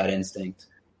initial gut instinct.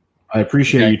 I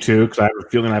appreciate you too because I have a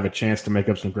feeling I have a chance to make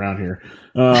up some ground here.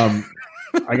 I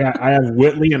have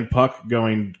Whitley and Puck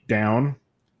going down,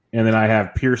 and then I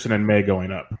have Pearson and May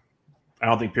going up. I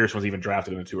don't think Pearson was even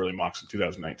drafted in the 2 early mocks in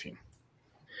 2019.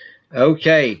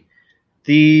 Okay.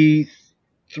 The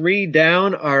 3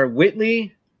 down are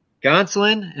Whitley,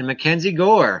 Gonsolin, and Mackenzie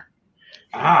Gore.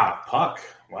 Puck.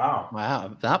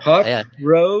 Wow. That Puck, bad.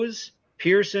 Rose,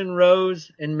 Pearson,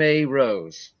 Rose, and May,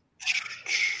 Rose.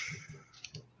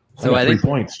 So I think 3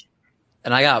 points.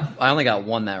 And I only got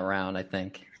 1 that round, I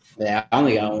think. Yeah, I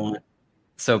only got 1.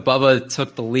 So Bubba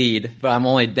took the lead, but I'm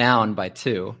only down by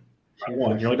 2. You're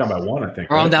only down by 1, I think.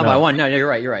 Or I'm down by 1. No, you're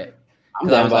right. I'm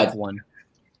down by 1.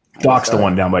 Doc's the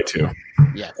one down by 2.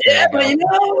 Yeah, but in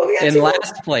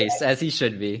last place, as he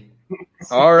should be.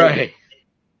 All right.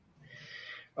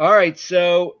 All right,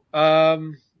 so now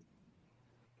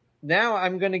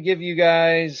I'm going to give you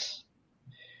guys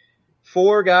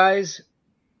 4 guys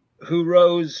who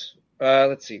rose,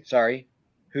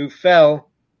 who fell,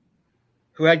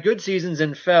 who had good seasons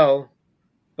and fell,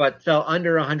 but fell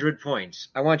under 100 points.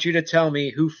 I want you to tell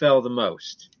me who fell the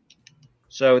most.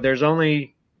 So there's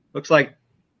only, looks like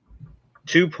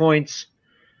 2 points.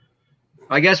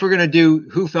 I guess we're going to do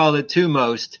who fell the 2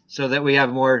 most so that we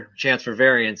have more chance for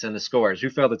variance in the scores. Who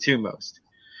fell the 2 most?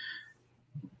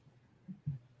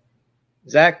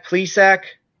 Zach Plesac,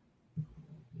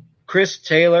 Chris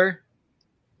Taylor,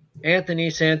 Anthony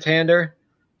Santander,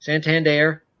 Trent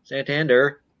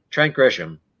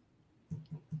Grisham.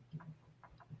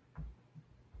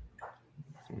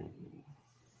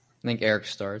 I think Eric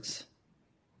starts.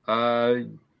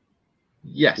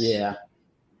 Yes. Yeah.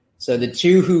 So the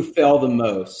 2 who fell the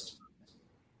most.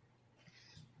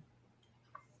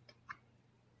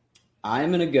 I'm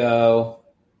going to go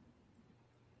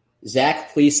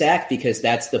Zach Plesac because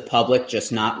that's the public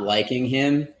just not liking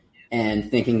him and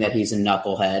thinking that he's a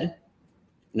knucklehead.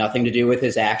 Nothing to do with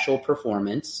his actual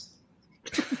performance.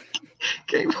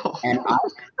 Game ball. And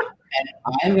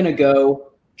I'm going to go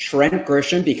Trent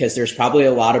Grisham because there's probably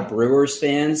a lot of Brewers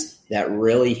fans that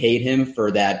really hate him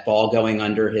for that ball going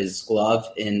under his glove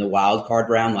in the wild card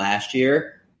round last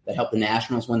year that helped the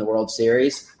Nationals win the World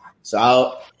Series.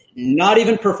 So not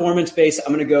even performance based.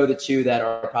 I'm going to go the 2 that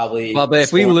are probably. Well, but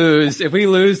if we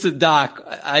lose to Doc,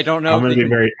 I don't know. I'm going to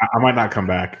be I might not come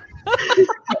back. I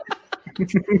need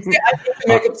to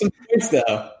make up some points,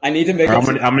 though. I need to make. I'm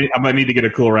gonna need to get a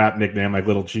cool rap nickname like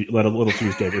little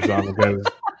cheesecake or something because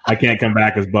I can't come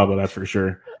back as Bubba. That's for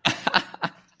sure.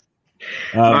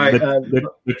 right,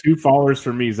 the two fallers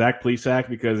for me, Zach Plesac,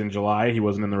 because in July he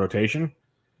wasn't in the rotation,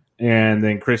 and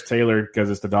then Chris Taylor because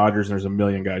it's the Dodgers and there's a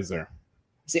million guys there.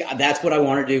 See, that's what I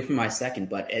want to do for my second,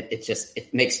 but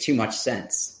it makes too much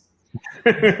sense.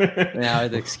 Now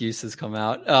the excuses come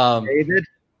out. David?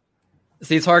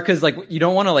 See, it's hard because you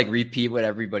don't want to repeat what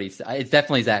everybody said. It's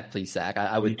definitely Zach Plesac.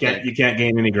 I would. You can't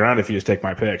gain any ground if you just take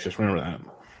my picks. Just remember that.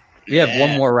 We have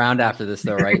one more round after this,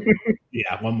 though, right?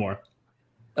 Yeah, one more.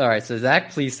 All right, so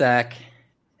Zach Plesac,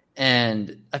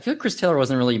 and I feel like Chris Taylor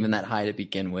wasn't really even that high to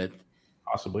begin with.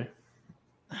 Possibly.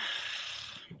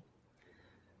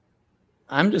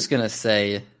 I'm just gonna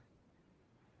say,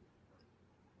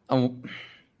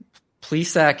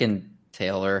 Plesac and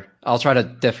Taylor. I'll try to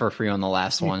differ for you on the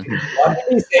last one.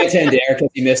 Santander because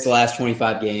he missed the last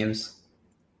 25 games.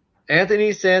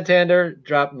 Anthony Santander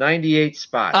dropped 98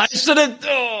 spots. I should have.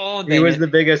 Oh, he was the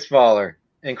biggest faller.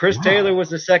 And Chris Taylor was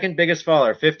the second biggest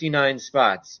faller, 59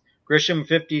 spots. Grisham,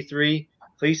 53.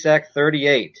 Plesac,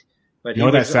 38. But you know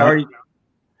what that sound?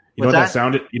 You know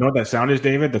what that sound is,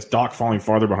 David? That's Doc falling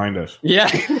farther behind us. Yeah.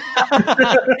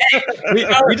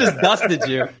 we just dusted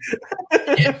you.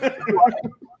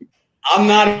 I'm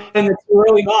not in the too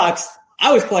early box.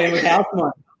 I was playing with house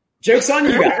money. Joke's on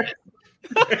you guys.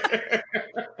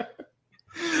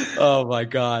 Oh my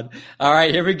God. All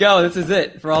right, here we go. This is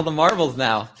it for all the marbles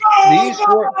now.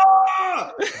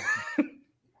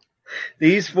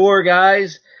 These four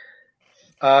guys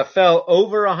fell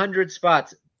over 100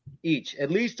 spots each, at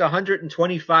least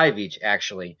 125 each,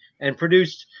 actually, and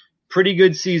produced pretty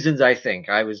good seasons, I think.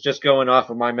 I was just going off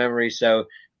of my memory, so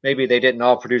maybe they didn't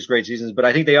all produce great seasons, but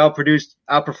I think they all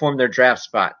outperformed their draft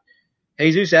spot.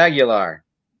 Jesus Aguilar,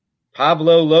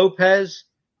 Pablo Lopez,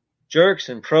 Jerks,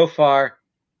 and Profar,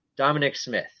 Dominic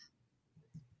Smith.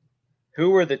 Who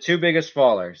were the two biggest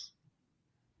fallers?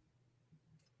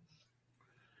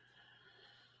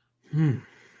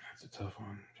 That's a tough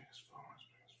one.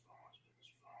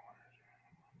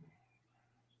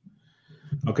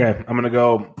 Okay, I'm going to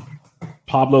go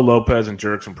Pablo Lopez and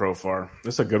Jerks and Profar.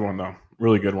 This is a good one, though.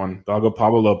 Really good one. I'll go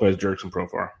Pablo Lopez, Jerks, and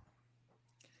Profar.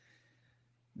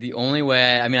 The only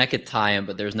way, I could tie him,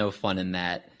 but there's no fun in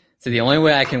that. So the only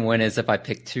way I can win is if I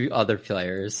pick two other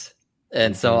players.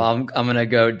 And so I'm going to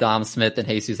go Dom Smith and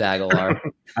Jesus Aguilar.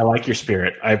 I like your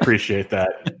spirit. I appreciate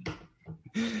that.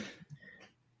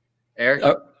 Eric?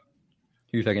 Oh,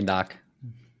 who you picking, Doc?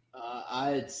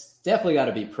 It's definitely got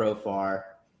to be Profar.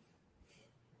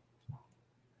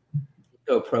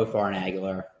 Go Profar and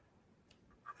Aguilar.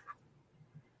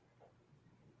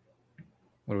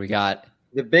 What do we got?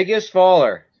 The biggest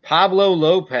faller, Pablo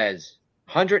Lopez,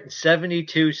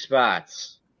 172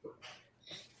 spots.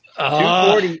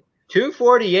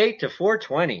 248 to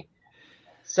 420.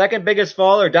 Second biggest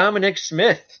faller, Dominic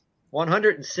Smith,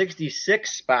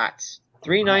 166 spots.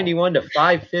 391 to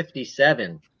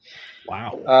 557.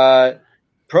 Wow.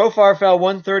 Profar fell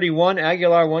 131,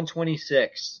 Aguilar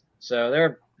 126. So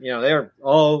they're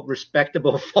all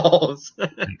respectable falls.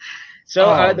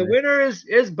 So the winner is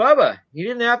Bubba. He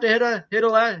didn't have to hit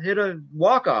a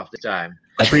walk off this time.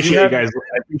 I appreciate you guys.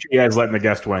 I appreciate you guys letting the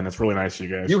guest win. That's really nice of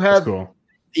you guys. That's cool.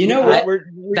 You know what?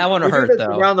 That one hurt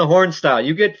though. Around the horn style.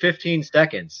 You get 15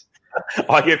 seconds.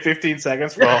 Oh, I get 15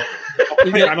 seconds. Well, I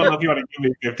don't know if you want to give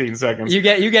me 15 seconds. You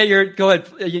get your. Go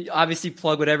ahead. You obviously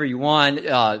plug whatever you want.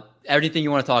 Everything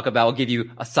you want to talk about, will give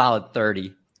you a solid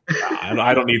 30.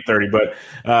 I don't need 30, but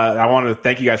I want to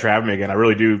thank you guys for having me again. I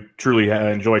really do truly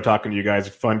enjoy talking to you guys.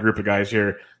 A fun group of guys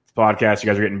here. The podcast, you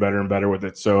guys are getting better and better with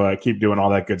it. So keep doing all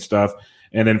that good stuff.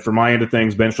 And then for my end of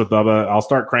things, Bench with Bubba, I'll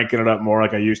start cranking it up more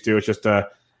like I used to. It's just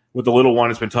with the little one,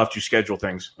 it's been tough to schedule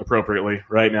things appropriately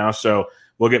right now. So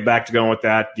we'll get back to going with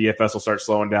that. DFS will start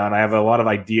slowing down. I have a lot of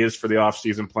ideas for the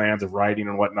off-season plans of writing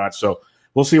and whatnot. So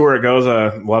we'll see where it goes.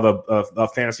 We'll have a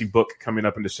fantasy book coming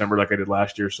up in December like I did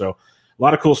last year. So a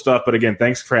lot of cool stuff. But again,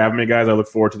 thanks for having me, guys. I look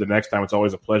forward to the next time. It's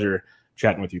always a pleasure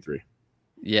chatting with you three.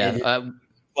 Yeah.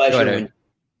 Pleasure when you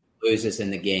lose us in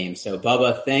the game. So,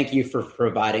 Bubba, thank you for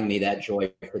providing me that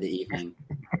joy for the evening.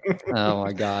 Oh,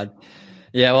 my God.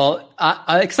 Yeah, well,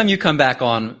 next time you come back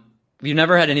on, we've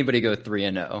never had anybody go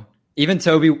 3-0. Even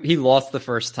Toby, he lost the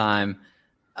first time.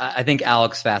 I think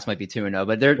Alex Fast might be 2-0,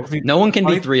 but no one can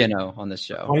be 3-0 on this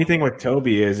show. Funny thing with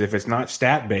Toby is if it's not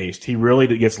stat based, he really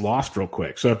gets lost real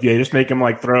quick. So if you just make him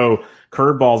throw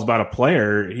curveballs about a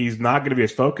player, he's not going to be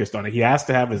as focused on it. He has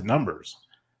to have his numbers,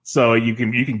 so you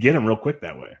can get him real quick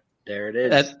that way. There it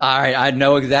is. All right, I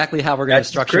know exactly how we're going to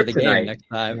structure the game next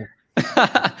time.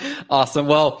 Awesome.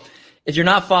 Well, if you're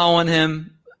not following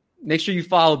him, make sure you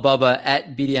follow Bubba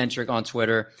at BDentric on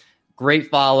Twitter. Great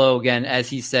follow. Again, as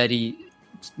he said, he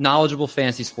knowledgeable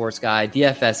fantasy sports guy,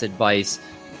 DFS advice,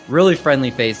 really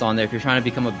friendly face on there. If you're trying to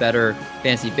become a better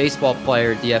fantasy baseball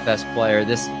player, DFS player,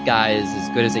 this guy is as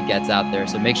good as it gets out there.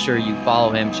 So make sure you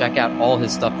follow him. Check out all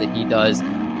his stuff that he does.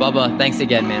 Bubba, thanks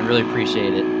again, man. Really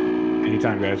appreciate it.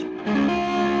 Anytime, guys.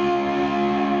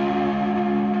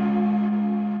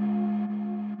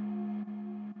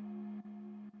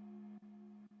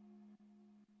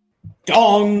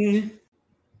 Dong.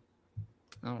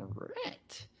 All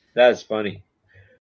right. That's funny.